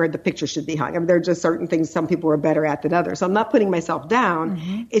where the picture should be hung. I mean, there are just certain things some people are better at than others. So I'm not putting myself down.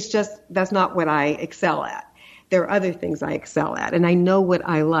 Mm-hmm. It's just, that's not what I excel at. there are other things I excel at, and I know what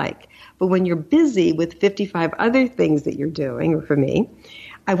I like. But when you're busy with 55 other things that you're doing, or for me,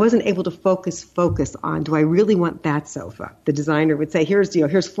 I wasn't able to focus on, do I really want that sofa? The designer would say,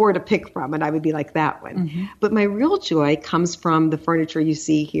 here's 4 to pick from, and I would be like, that one. Mm-hmm. But my real joy comes from the furniture you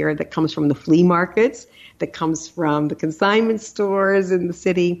see here, that comes from the flea markets, that comes from the consignment stores in the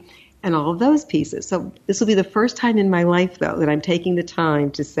city, and all of those pieces. So this will be the first time in my life, though, that I'm taking the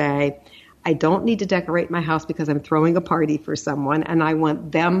time to say, I don't need to decorate my house because I'm throwing a party for someone, and I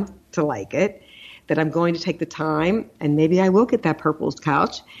want them to like it. That I'm going to take the time, and maybe I will get that purple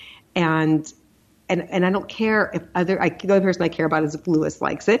couch, and I don't care if the only person I care about is if Louis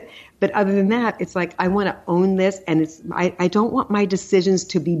likes it. But other than that, it's like I want to own this, and I don't want my decisions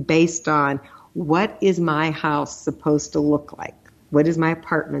to be based on what is my house supposed to look like, what is my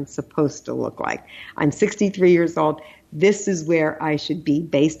apartment supposed to look like. I'm 63 years old. This is where I should be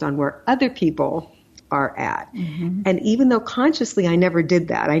based on where other people are at. Mm-hmm. And even though consciously I never did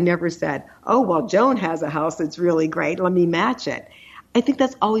that, I never said, oh, well, Joan has a house that's really great, let me match it. I think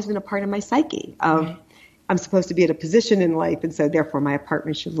that's always been a part of my psyche of right. I'm supposed to be at a position in life, and so therefore my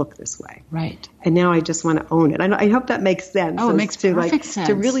apartment should look this way. Right. And now I just want to own it. I hope that makes sense. Oh, it makes perfect sense.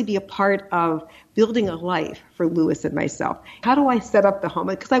 To really be a part of building a life for Louis and myself. How do I set up the home?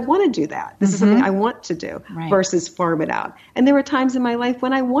 Because I want to do that. This is something I want to do versus farm it out. And there were times in my life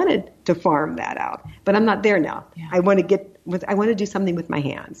when I wanted to farm that out, but I'm not there now. Yeah. I want to do something with my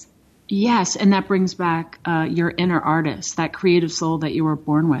hands. Yes, and that brings back your inner artist, that creative soul that you were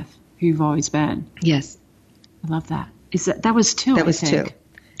born with, who you've always been. Yes. I love that. That was 2, That was 2.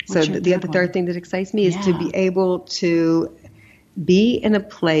 So the third thing that excites me is to be able to be in a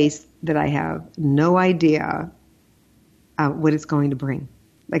place that I have no idea what it's going to bring.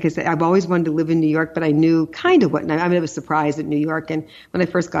 Like I said, I've always wanted to live in New York, but I knew kind of what. I was surprised at New York. And when I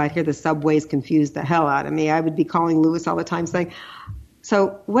first got here, the subways confused the hell out of me. I would be calling Louis all the time saying,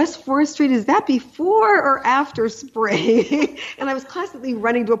 so West 4th Street, is that before or after spring? And I was constantly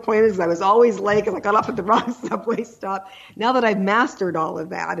running to appointments. I was always late because I got off at the wrong subway stop. Now that I've mastered all of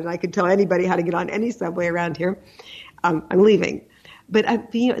that and I can tell anybody how to get on any subway around here, I'm leaving. But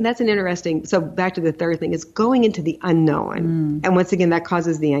and that's an interesting, so back to the third thing, is going into the unknown. And once again, that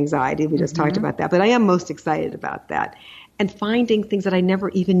causes the anxiety. We just talked about that. But I am most excited about that. And finding things that I never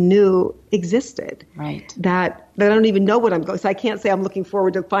even knew existed. Right. That I don't even know what I'm going. So I can't say I'm looking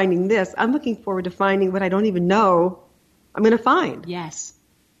forward to finding this. I'm looking forward to finding what I don't even know I'm going to find. Yes.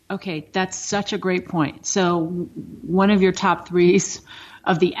 Okay, that's such a great point. So one of your top 3s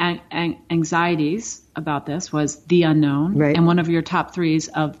of the anxieties about this was the unknown. Right. And one of your top 3s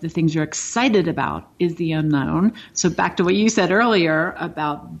of the things you're excited about is the unknown. So back to what you said earlier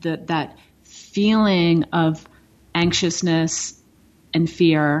about that feeling of anxiousness and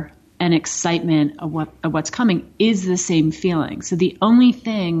fear and excitement of what's coming is the same feeling. So the only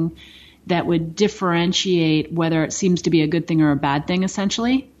thing that would differentiate whether it seems to be a good thing or a bad thing,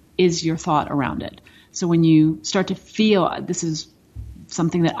 essentially, is your thought around it. So when you start to feel, this is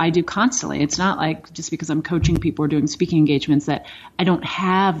something that I do constantly. It's not like just because I'm coaching people or doing speaking engagements that I don't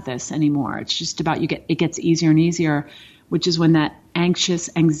have this anymore. It's just about it gets easier and easier, which is when that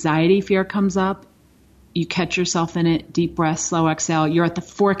anxiety, fear comes up. You catch yourself in it, deep breath, slow exhale. You're at the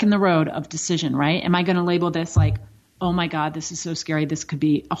fork in the road of decision, right? Am I going to label this like, oh my God, this is so scary, this could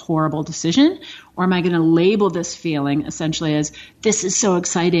be a horrible decision? Or am I going to label this feeling essentially as, this is so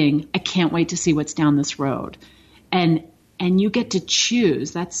exciting, I can't wait to see what's down this road? And you get to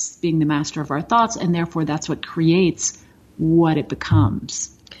choose. That's being the master of our thoughts, and therefore that's what creates what it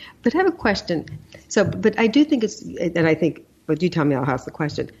becomes. But I have a question. But I do think but you tell me I'll ask the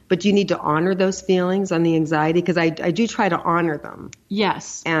question. But do you need to honor those feelings on the anxiety? Because I do try to honor them.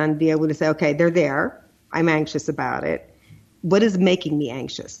 Yes. And be able to say, okay, they're there. I'm anxious about it. What is making me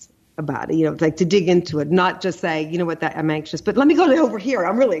anxious about it? Like to dig into it, not just say, you know what, that I'm anxious, but let me go over here.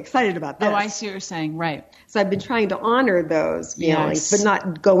 I'm really excited about this. Oh, I see what you're saying. Right. So I've been trying to honor those feelings, but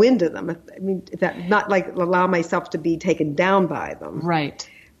not go into them. Not like allow myself to be taken down by them. Right.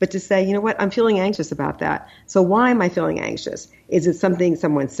 But to say, you know what, I'm feeling anxious about that. So why am I feeling anxious? Is it something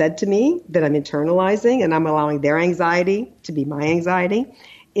someone said to me that I'm internalizing and I'm allowing their anxiety to be my anxiety?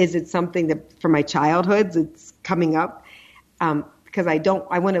 Is it something that from my childhood that's coming up? Because I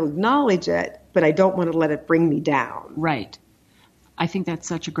want to acknowledge it, but I don't want to let it bring me down. Right. I think that's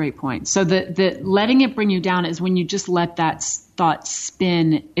such a great point. So the letting it bring you down is when you just let that thought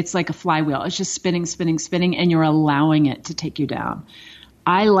spin. It's like a flywheel. It's just spinning, spinning, spinning, and you're allowing it to take you down.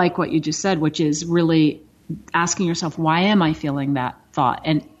 I like what you just said, which is really asking yourself, why am I feeling that thought?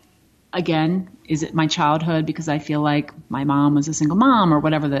 And again, is it my childhood because I feel like my mom was a single mom or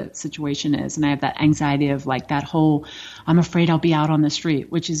whatever the situation is, and I have that anxiety of like that whole, I'm afraid I'll be out on the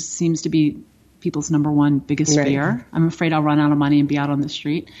street, which seems to be people's number one biggest fear. I'm afraid I'll run out of money and be out on the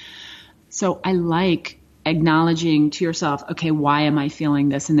street. So I like acknowledging to yourself, okay, why am I feeling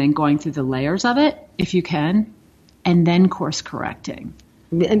this? And then going through the layers of it, if you can, and then course correcting.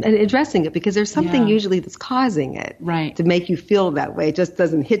 And addressing it, because there's something usually that's causing it to make you feel that way. It just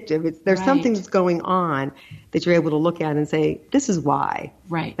doesn't hit you. There's something that's going on that you're able to look at and say, this is why.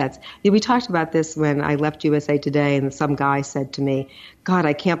 Right. We talked about this when I left USA Today, and some guy said to me, God,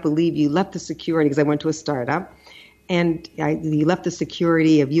 I can't believe you left the security, because I went to a startup. And you left the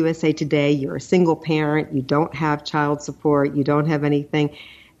security of USA Today. You're a single parent. You don't have child support. You don't have anything.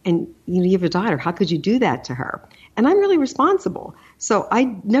 And you have a daughter. How could you do that to her? And I'm really responsible. So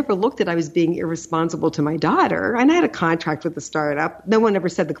I never looked at I was being irresponsible to my daughter. And I had a contract with the startup. No one ever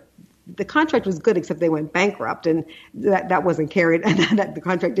said the contract was good, except they went bankrupt. And that wasn't carried. And the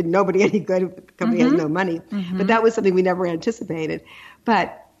contract did nobody any good if the company has no money. Mm-hmm. But that was something we never anticipated.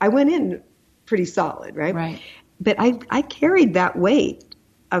 But I went in pretty solid, right? Right. But I carried that weight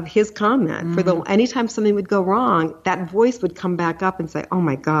of his comment. Anytime something would go wrong, that voice would come back up and say, oh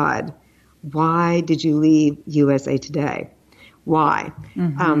my God, why did you leave USA Today? Why?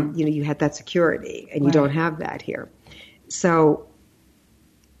 Mm-hmm. You had that security and you don't have that here. So,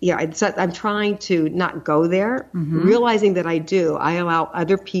 I'm trying to not go there, realizing that I do. I allow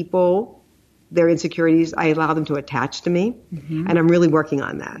other people, their insecurities, I allow them to attach to me. Mm-hmm. And I'm really working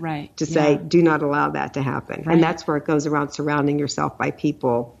on that. Right. To say, do not allow that to happen. Right. And that's where it goes around surrounding yourself by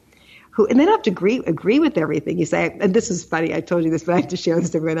people who, and they don't have to agree with everything you say. And this is funny. I told you this, but I have to share this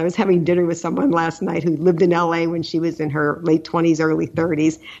to everyone. I was having dinner with someone last night who lived in LA when she was in her late 20s, early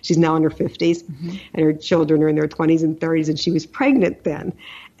 30s. She's now in her 50s, and her children are in their 20s and 30s, and she was pregnant then.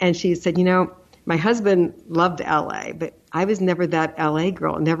 And she said, my husband loved LA, but I was never that LA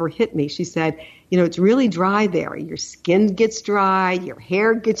girl. It never hit me. She said, it's really dry there. Your skin gets dry, your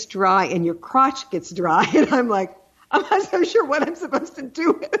hair gets dry, and your crotch gets dry. And I'm like, I'm not so sure what I'm supposed to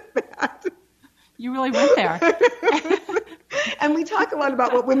do with that. You really went there. And we talk a lot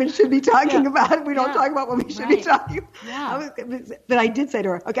about what women should be talking about. We don't talk about what we should be talking about. Yeah. But I did say to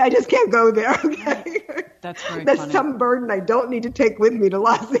her, okay, I just can't go there. Okay? That's very That's funny. some burden I don't need to take with me to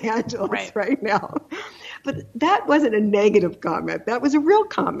Los Angeles right now. But that wasn't a negative comment. That was a real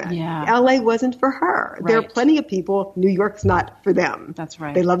comment. Yeah. LA wasn't for her. Right. There are plenty of people, New York's not for them. That's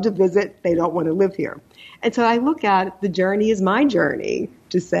right. They love to visit. They don't want to live here. And so I look at the journey as my journey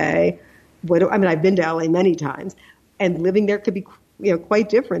to say, I've been to LA many times, and living there could be quite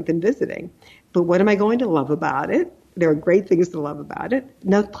different than visiting. But what am I going to love about it? There are great things to love about it.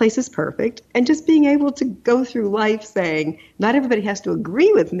 No place is perfect. And just being able to go through life saying, not everybody has to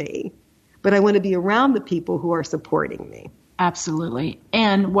agree with me, but I want to be around the people who are supporting me. Absolutely.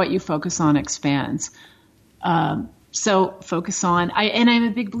 And what you focus on expands. So focus on, and I'm a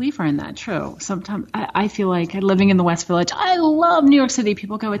big believer in that, true. Sometimes I feel like living in the West Village, I love New York City.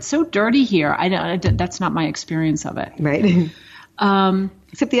 People go, it's so dirty here. That's not my experience of it. Right.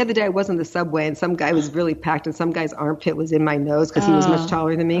 Except the other day I was on the subway and some guy was really packed and some guy's armpit was in my nose because he was much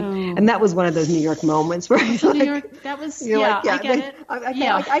taller than me. And that was one of those New York moments where I was like, New York, that was, I get it.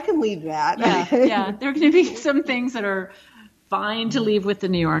 I can leave that. Yeah. There are going to be some things that are fine to leave with the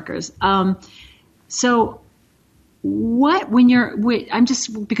New Yorkers. So I'm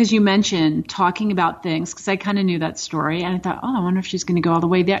just, because you mentioned talking about things, because I kind of knew that story, and I thought, I wonder if she's going to go all the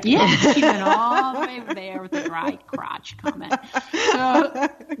way there. Yeah, she went all the way there with the dry crotch comment. So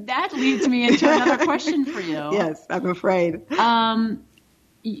that leads me into another question for you. Yes, I'm afraid.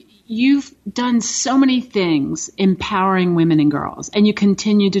 You've done so many things empowering women and girls, and you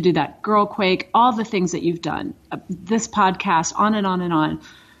continue to do that. Girl Quake, all the things that you've done, this podcast, on and on and on.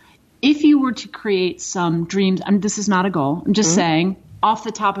 If you were to create some dreams, this is not a goal, I'm just saying, off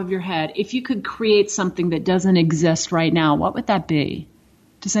the top of your head, if you could create something that doesn't exist right now, what would that be?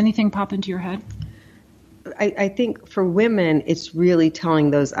 Does anything pop into your head? I think for women, it's really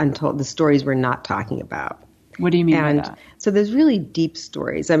telling the stories we're not talking about. What do you mean by that? So there's really deep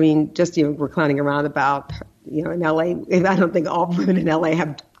stories. I mean, just, we're clowning around about, in LA, I don't think all women in LA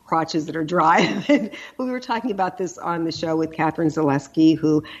have crotches that are dry. But we were talking about this on the show with Catherine Zaleski,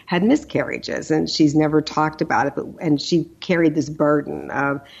 who had miscarriages, and she's never talked about it. And she carried this burden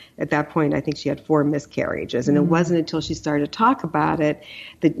of, at that point, I think she had 4 miscarriages. And it wasn't until she started to talk about it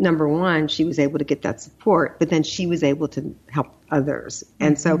that, number one, she was able to get that support, but then she was able to help others.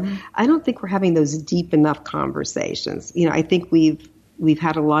 And so I don't think we're having those deep enough conversations. I think we've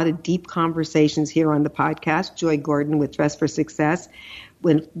had a lot of deep conversations here on the podcast. Joy Gordon with Dress for Success.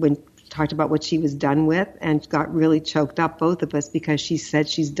 When talked about what she was done with and got really choked up, both of us, because she said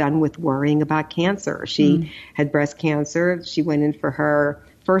she's done with worrying about cancer. She had breast cancer. She went in for her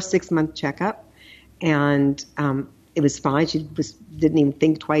first 6-month checkup, and it was fine. She didn't even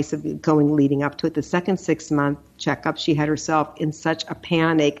think twice of going leading up to it. The second 6-month checkup, she had herself in such a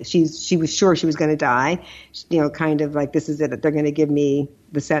panic. She was sure she was going to die, kind of like, this is it. They're going to give me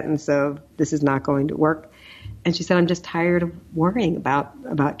the sentence of this is not going to work. And she said, I'm just tired of worrying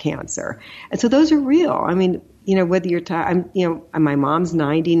about cancer. And so those are real. I mean, whether you're tired, my mom's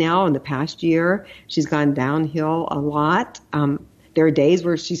 90 now. In the past year, she's gone downhill a lot. There are days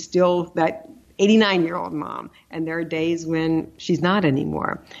where she's still that 89-year-old mom, and there are days when she's not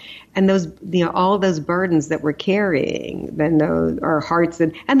anymore. And those, all of those burdens that we're carrying, then those are hearts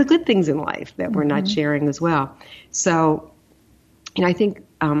and the good things in life that we're not sharing as well. So, I think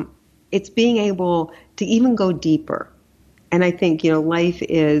it's being able to even go deeper. And I think, life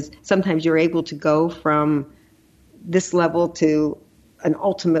is, sometimes you're able to go from this level to an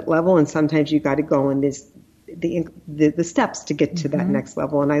ultimate level, and sometimes you got to go in the steps to get to that next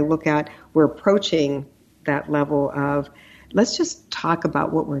level. And I look at, we're approaching that level of, let's just talk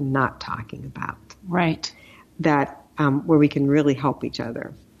about what we're not talking about. Right. That, where we can really help each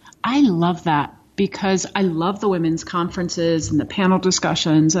other. I love that, because I love the women's conferences and the panel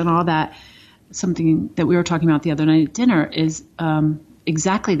discussions and all that. Something that we were talking about the other night at dinner is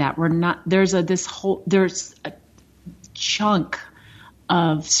exactly that. There's a chunk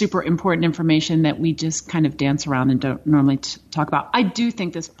of super important information that we just kind of dance around and don't normally talk about. I do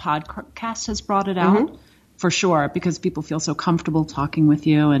think this podcast has brought it out for sure, because people feel so comfortable talking with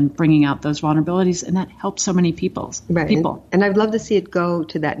you and bringing out those vulnerabilities, and that helps so many people. And I'd love to see it go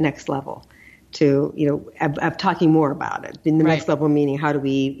to that next level, to, of talking more about it. In the next level, meaning how do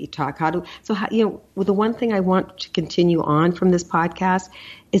we talk? The one thing I want to continue on from this podcast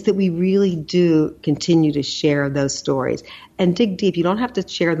is that we really do continue to share those stories and dig deep. You don't have to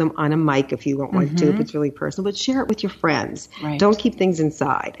share them on a mic if you don't want to, if it's really personal, but share it with your friends. Right. Don't keep things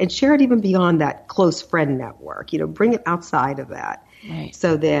inside, and share it even beyond that close friend network. Bring it outside of that,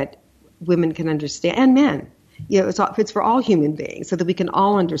 so that women can understand, and men. It's for all human beings, so that we can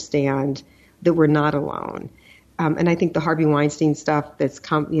all understand that we're not alone. And I think the Harvey Weinstein stuff that's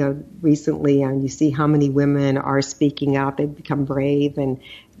come, recently, and you see how many women are speaking out. They've become brave, and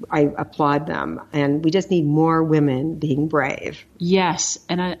I applaud them. And we just need more women being brave. Yes,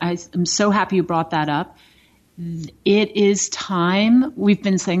 and I'm so happy you brought that up. It is time. We've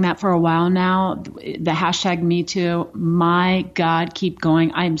been saying that for a while now. The hashtag #MeToo. My God, keep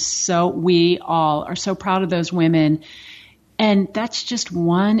going. We all are so proud of those women. And that's just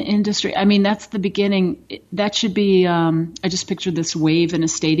one industry. I mean, that's the beginning. That should be, I just pictured this wave in a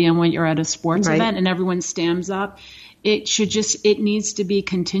stadium when you're at a sports event and everyone stands up. It needs to be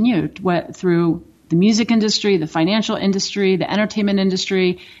continued through the music industry, the financial industry, the entertainment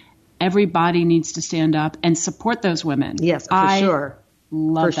industry. Everybody needs to stand up and support those women. Yes, for sure.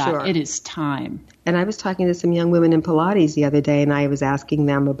 Love that. Sure. It is time. And I was talking to some young women in Pilates the other day, and I was asking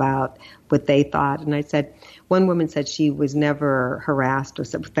them about what they thought. And I said, one woman said she was never harassed or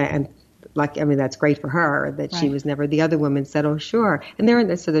something. And that's great for her that she was never. The other woman said, oh, sure. And they're in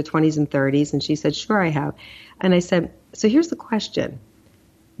their 20s and 30s. And she said, sure, I have. And I said, so here's the question.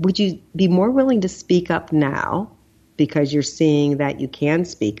 Would you be more willing to speak up now because you're seeing that you can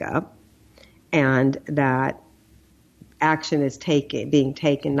speak up and that action is being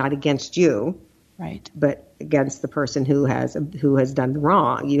taken not against you, but against the person who has done the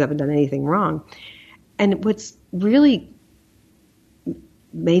wrong? You haven't done anything wrong. And what's really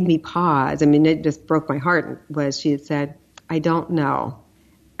made me pause, it just broke my heart, was she had said, I don't know.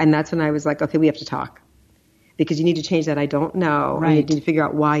 And that's when I was like, okay, we have to talk. Because you need to change that I don't know. Right. And you need to figure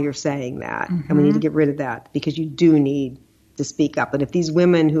out why you're saying that. And we need to get rid of that, because you do need to speak up. And if these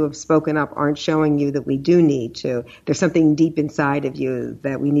women who have spoken up aren't showing you that we do need to, there's something deep inside of you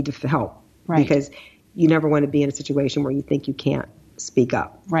that we need to help. Right. Because you never want to be in a situation where you think you can't speak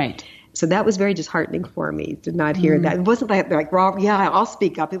up. Right. So that was very disheartening for me to not hear that. It wasn't like, Rob, yeah, I'll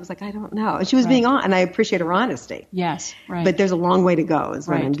speak up. It was like, I don't know. And she was being honest, and I appreciate her honesty. Yes, right. But there's a long way to go is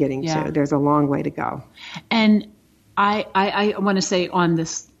what I'm getting to. There's a long way to go. And I want to say on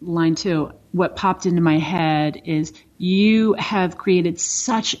this line too, what popped into my head is you have created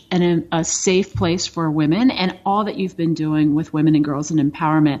such a safe place for women, and all that you've been doing with women and girls and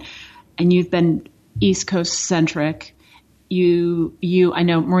empowerment. And you've been East Coast centric. I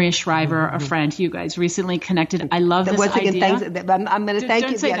know Maria Shriver, a friend, you guys recently connected. I love this idea. I'm going to thank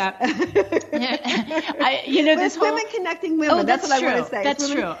you. Don't say yes. that. This whole women connecting women. Oh, that's what true. I want to say. That's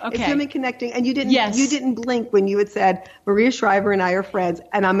true. Okay. It's women connecting, and you didn't blink when you had said Maria Shriver and I are friends,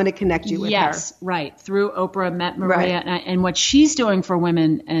 and I'm going to connect you with her. Yes, right. Through Oprah, met Maria, and what she's doing for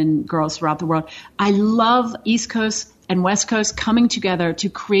women and girls throughout the world. I love East Coast and West Coast coming together to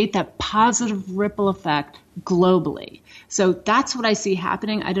create that positive ripple effect globally. So that's what I see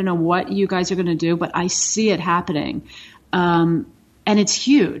happening. I don't know what you guys are going to do, but I see it happening. And it's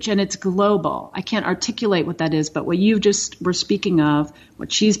huge and it's global. I can't articulate what that is, but what you just were speaking of,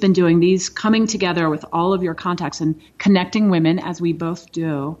 what she's been doing, these coming together with all of your contacts and connecting women, as we both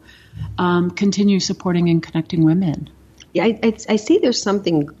do, continue supporting and connecting women. Yeah, I see there's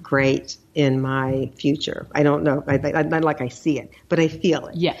something great in my future. I don't know. Not like I see it, but I feel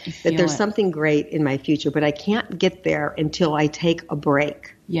it. Yeah, that there's something great in my future, but I can't get there until I take a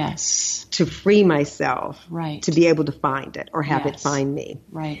break. Yes. To free myself. Right. To be able to find it or have it find me.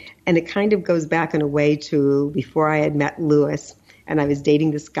 Right. And it kind of goes back in a way to before I had met Lewis, and I was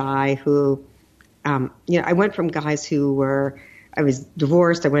dating this guy who, I went from guys who were. I was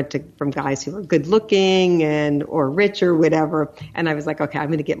divorced. I went from guys who were good looking or rich or whatever. And I was like, okay, I'm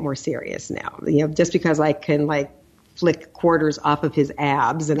going to get more serious now. Just because I can flick quarters off of his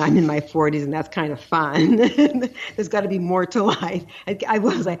abs and I'm in my 40s and that's kind of fun. There's got to be more to life.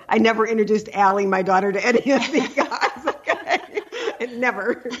 I never introduced Allie, my daughter, to any of these guys. Okay?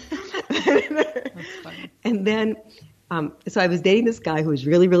 Never. That's funny. And then, so I was dating this guy who was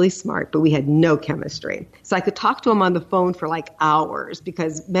really, really smart, but we had no chemistry. So I could talk to him on the phone for hours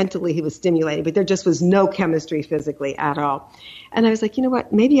because mentally he was stimulating, but there just was no chemistry physically at all. And I was like, you know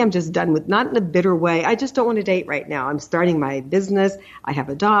what? Maybe I'm just done with, not in a bitter way. I just don't want to date right now. I'm starting my business. I have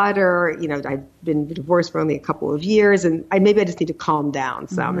a daughter. I've been divorced for only a couple of years, and maybe I just need to calm down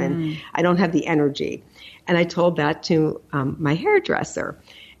some, and I don't have the energy. And I told that to my hairdresser,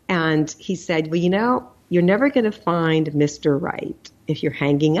 and he said, well, you're never going to find Mr. Right if you're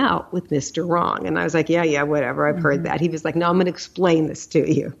hanging out with Mr. Wrong. And I was like, yeah, whatever. I've heard that. He was like, no, I'm going to explain this to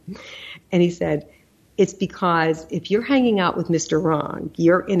you. And he said, it's because if you're hanging out with Mr. Wrong,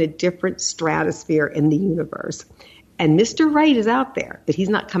 you're in a different stratosphere in the universe. And Mr. Right is out there, but he's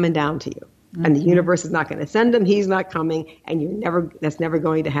not coming down to you. And the universe is not going to send him. He's not coming. And that's never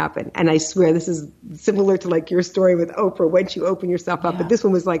going to happen. And I swear this is similar to your story with Oprah, once you open yourself up. Yeah. But this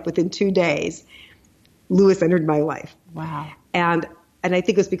one was within 2 days. Lewis entered my life. Wow. And I think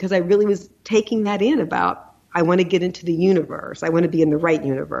it was because I really was taking that in about, I want to get into the universe. I want to be in the right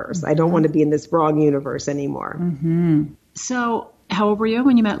universe. I don't want to be in this wrong universe anymore. So how old were you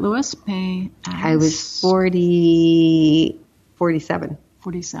when you met Lewis? I was 47.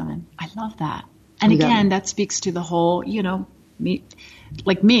 47. I love that. And again, that speaks to the whole, me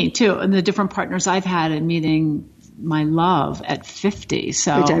too, and the different partners I've had in meeting my love at 50.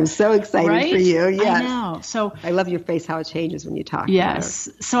 So, which I'm so excited for you. Yes. I know. So I love your face, how it changes when you talk. Yes.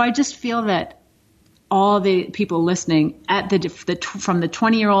 So I just feel that all the people listening from the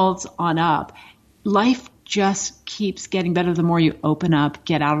 20-year-olds on up, life just keeps getting better the more you open up,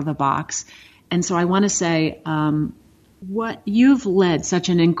 get out of the box. And so I want to say, what you've led such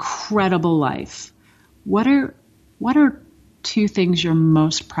an incredible life. What are 2 things you're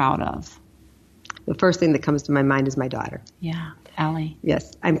most proud of? The first thing that comes to my mind is my daughter. Yeah, Allie.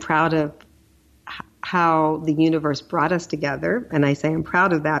 Yes, I'm proud of how the universe brought us together. And I say I'm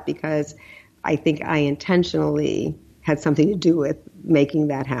proud of that because I think I intentionally had something to do with making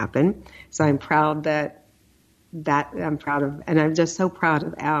that happen. So I'm proud that I'm proud of, and I'm just so proud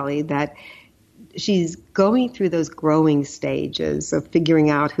of Allie that she's going through those growing stages of figuring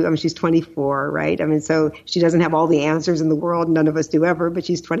out she's 24, right? So she doesn't have all the answers in the world. None of us do ever, but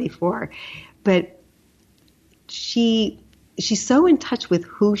she's 24. But she's so in touch with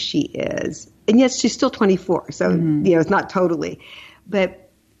who she is. And yes, she's still 24. So, it's not totally.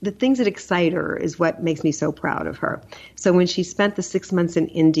 But the things that excite her is what makes me so proud of her. So when she spent the 6 months in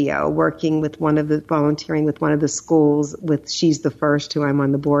India volunteering with one of the schools with She's the First, who I'm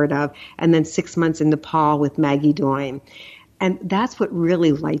on the board of, and then 6 months in Nepal with Maggie Doyne. And that's what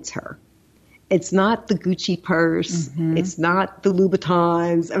really lights her. It's not the Gucci purse. It's not the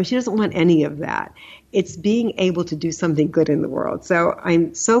Louboutins. She doesn't want any of that. It's being able to do something good in the world. So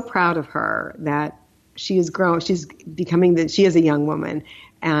I'm so proud of her that she has grown. She's she is a young woman.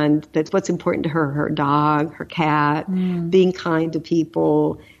 And that's what's important to her, her dog, her cat, being kind to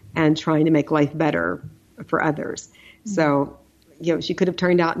people and trying to make life better for others. So, she could have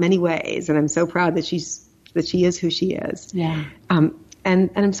turned out many ways. And I'm so proud that she is who she is. Yeah.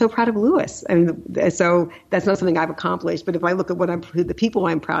 And I'm so proud of Lewis. I mean, so that's not something I've accomplished, but if I look at the people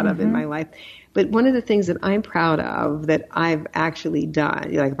I'm proud of in my life, but one of the things that I'm proud of that I've actually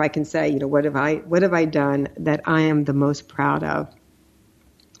done, like if I can say, what have I done that I am the most proud of?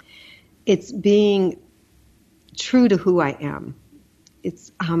 It's being true to who I am.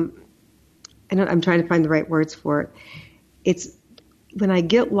 It's, I'm trying to find the right words for it. It's when I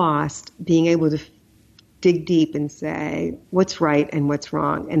get lost, being able to dig deep and say what's right and what's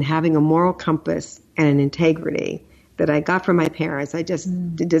wrong, and having a moral compass and an integrity that I got from my parents. It just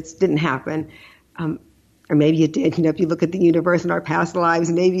didn't happen. Or maybe it did. If you look at the universe and our past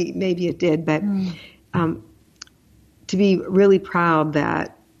lives, maybe it did. But to be really proud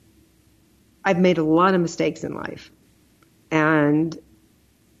that I've made a lot of mistakes in life,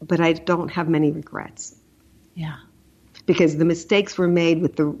 but I don't have many regrets. Yeah. Because the mistakes were made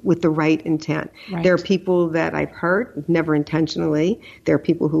with the right intent. Right. There are people that I've hurt, never intentionally. There are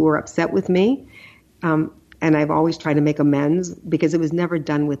people who were upset with me, and I've always tried to make amends because it was never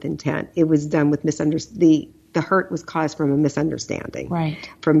done with intent. It was done with misunderstanding. The hurt was caused from a misunderstanding, right?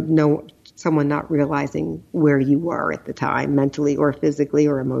 From someone not realizing where you were at the time, mentally or physically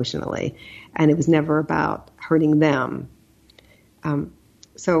or emotionally, and it was never about hurting them.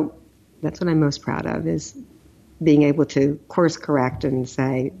 So that's what I'm most proud of, is being able to course correct and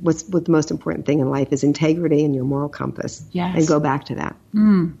say what the most important thing in life is integrity and your moral compass. Yes. And go back to that.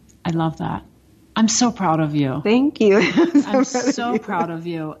 I love that. I'm so proud of you. Thank you. I'm so proud of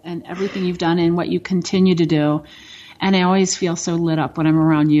you and everything you've done and what you continue to do. And I always feel so lit up when I'm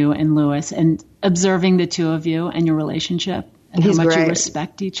around you and Lewis and observing the two of you and your relationship and how much you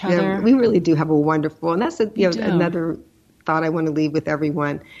respect each other. Yeah, we really do have a wonderful, and that's another thought I want to leave with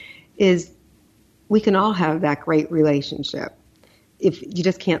everyone is we can all have that great relationship if you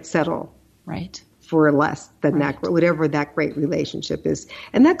just can't settle for less than that, whatever that great relationship is.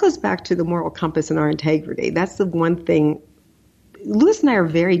 And that goes back to the moral compass and our integrity. That's the one thing. Lewis and I are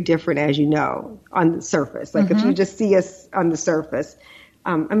very different, as you know, on the surface. Like if you just see us on the surface,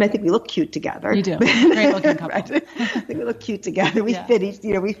 I think we look cute together. You do. Great looking couple. I think we look cute together. We fit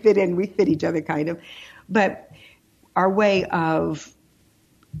we fit in, we fit each other kind of. But our way of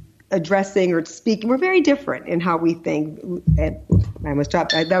addressing or speaking, we're very different in how we think. And I almost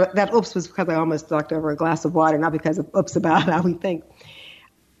dropped that oops was because I almost knocked over a glass of water, not because of oops about how we think.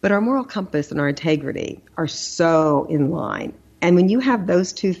 But our moral compass and our integrity are so in line. And when you have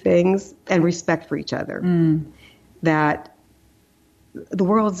those two things and respect for each other, that the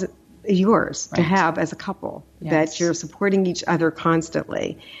world's yours to have as a couple, that you're supporting each other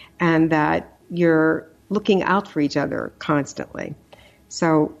constantly, and that you're looking out for each other constantly.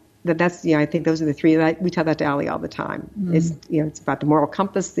 So that's, I think those are the three. We tell that to Allie all the time. It's about the moral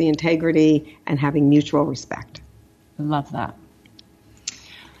compass, the integrity, and having mutual respect. I love that.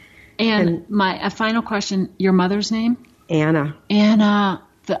 And a final question, your mother's name? Anna. Anna.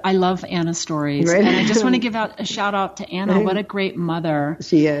 I love Anna's stories. Right? And I just want to give out a shout out to Anna. What a great mother.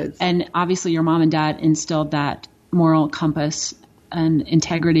 She is. And obviously your mom and dad instilled that moral compass and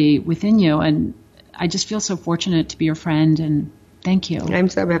integrity within you. And I just feel so fortunate to be your friend, and thank you. I'm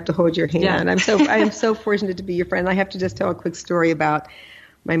so happy to hold your hand. Yeah. I am so fortunate to be your friend. I have to just tell a quick story about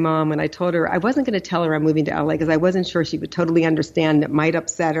my mom. When I told her, I wasn't going to tell her I'm moving to LA because I wasn't sure she would totally understand. It might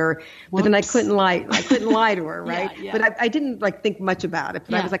upset her. But then I couldn't lie to her, right? Yeah. But I didn't think much about it.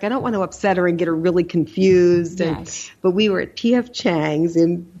 But I was like, I don't want to upset her and get her really confused. But we were at P.F. Chang's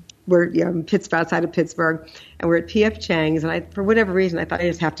we're in Pittsburgh, outside of Pittsburgh, and we're at P.F. Chang's, and for whatever reason, I thought I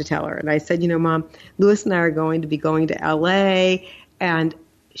just have to tell her. And I said, Mom, Lewis and I are going to be going to L.A., and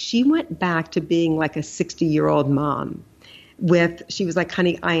she went back to being like a 60-year-old mom. She was like,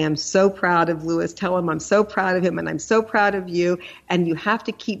 honey, I am so proud of Lewis. Tell him I'm so proud of him, and I'm so proud of you, and you have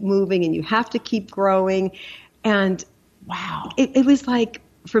to keep moving, and you have to keep growing. And wow, it was like,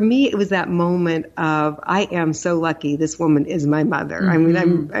 for me, it was that moment of, I am so lucky this woman is my mother. I mean,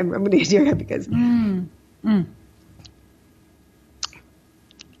 I'm going to hear it because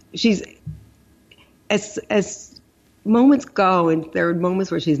she's, as moments go, and there are moments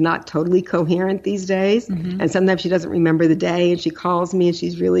where she's not totally coherent these days, and sometimes she doesn't remember the day, and she calls me and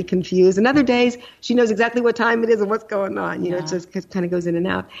she's really confused. And other days, she knows exactly what time it is and what's going on. It just kind of goes in and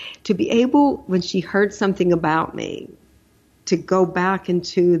out. To be able, when she heard something about me, to go back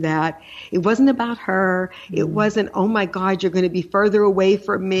into that. It wasn't about her. It wasn't, oh my God, you're going to be further away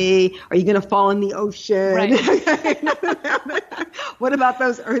from me. Are you going to fall in the ocean? Right. What about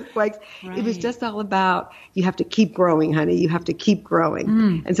those earthquakes? Right. It was just all about, you have to keep growing, honey. You have to keep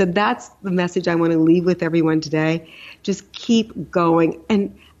growing. And so that's the message I want to leave with everyone today. Just keep going.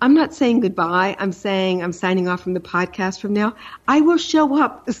 And I'm not saying goodbye. I'm saying I'm signing off from the podcast from now. I will show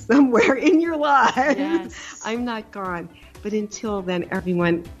up somewhere in your lives. Yes. I'm not gone. But until then,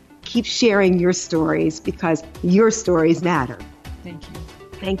 everyone, keep sharing your stories because your stories matter. Thank you.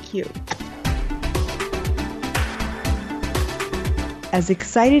 Thank you. As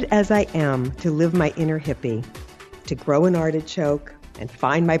excited as I am to live my inner hippie, to grow an artichoke and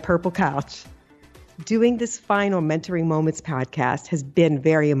find my purple couch, doing this final Mentoring Moments podcast has been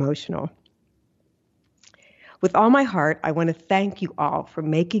very emotional. With all my heart, I want to thank you all for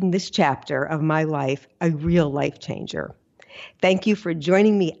making this chapter of my life a real life changer. Thank you for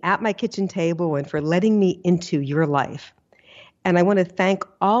joining me at my kitchen table and for letting me into your life. And I want to thank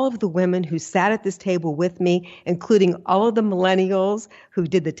all of the women who sat at this table with me, including all of the millennials who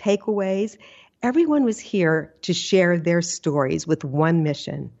did the takeaways. Everyone was here to share their stories with one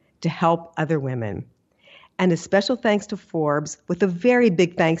mission, to help other women. And a special thanks to Forbes, with a very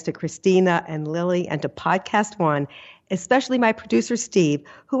big thanks to Christina and Lily and to Podcast One, especially my producer Steve,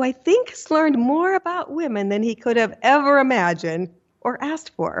 who I think has learned more about women than he could have ever imagined or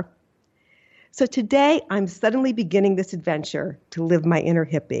asked for. So today, I'm suddenly beginning this adventure to live my inner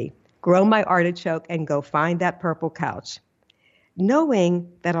hippie, grow my artichoke, and go find that purple couch, knowing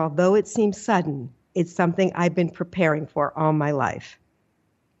that although it seems sudden, it's something I've been preparing for all my life.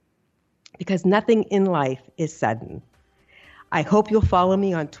 Because nothing in life is sudden. I hope you'll follow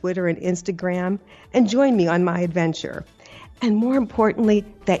me on Twitter and Instagram and join me on my adventure. And more importantly,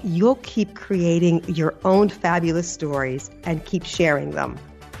 that you'll keep creating your own fabulous stories and keep sharing them.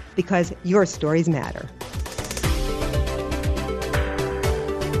 Because your stories matter.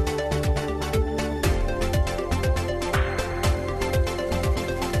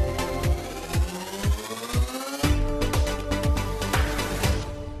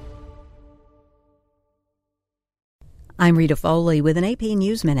 I'm Rita Foley with an AP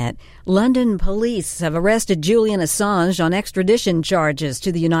News Minute. London police have arrested Julian Assange on extradition charges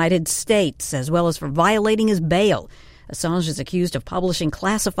to the United States, as well as for violating his bail. Assange is accused of publishing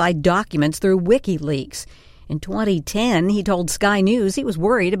classified documents through WikiLeaks. In 2010, he told Sky News he was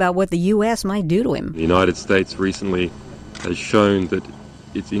worried about what the U.S. might do to him. The United States recently has shown that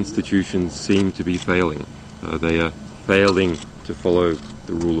its institutions seem to be failing. They are failing to follow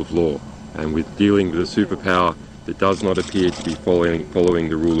the rule of law. And with dealing with a superpower that does not appear to be following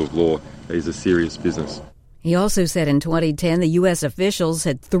the rule of law is a serious business. He also said in 2010 the U.S. officials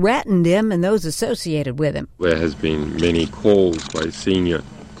had threatened him and those associated with him. There has been many calls by senior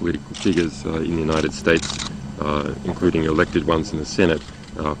political figures in the United States, including elected ones in the Senate,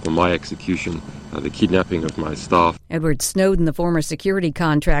 for my execution, the kidnapping of my staff. Edward Snowden, the former security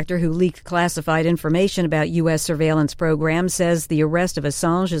contractor who leaked classified information about U.S. surveillance programs, says the arrest of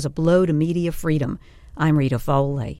Assange is a blow to media freedom. I'm Rita Foley.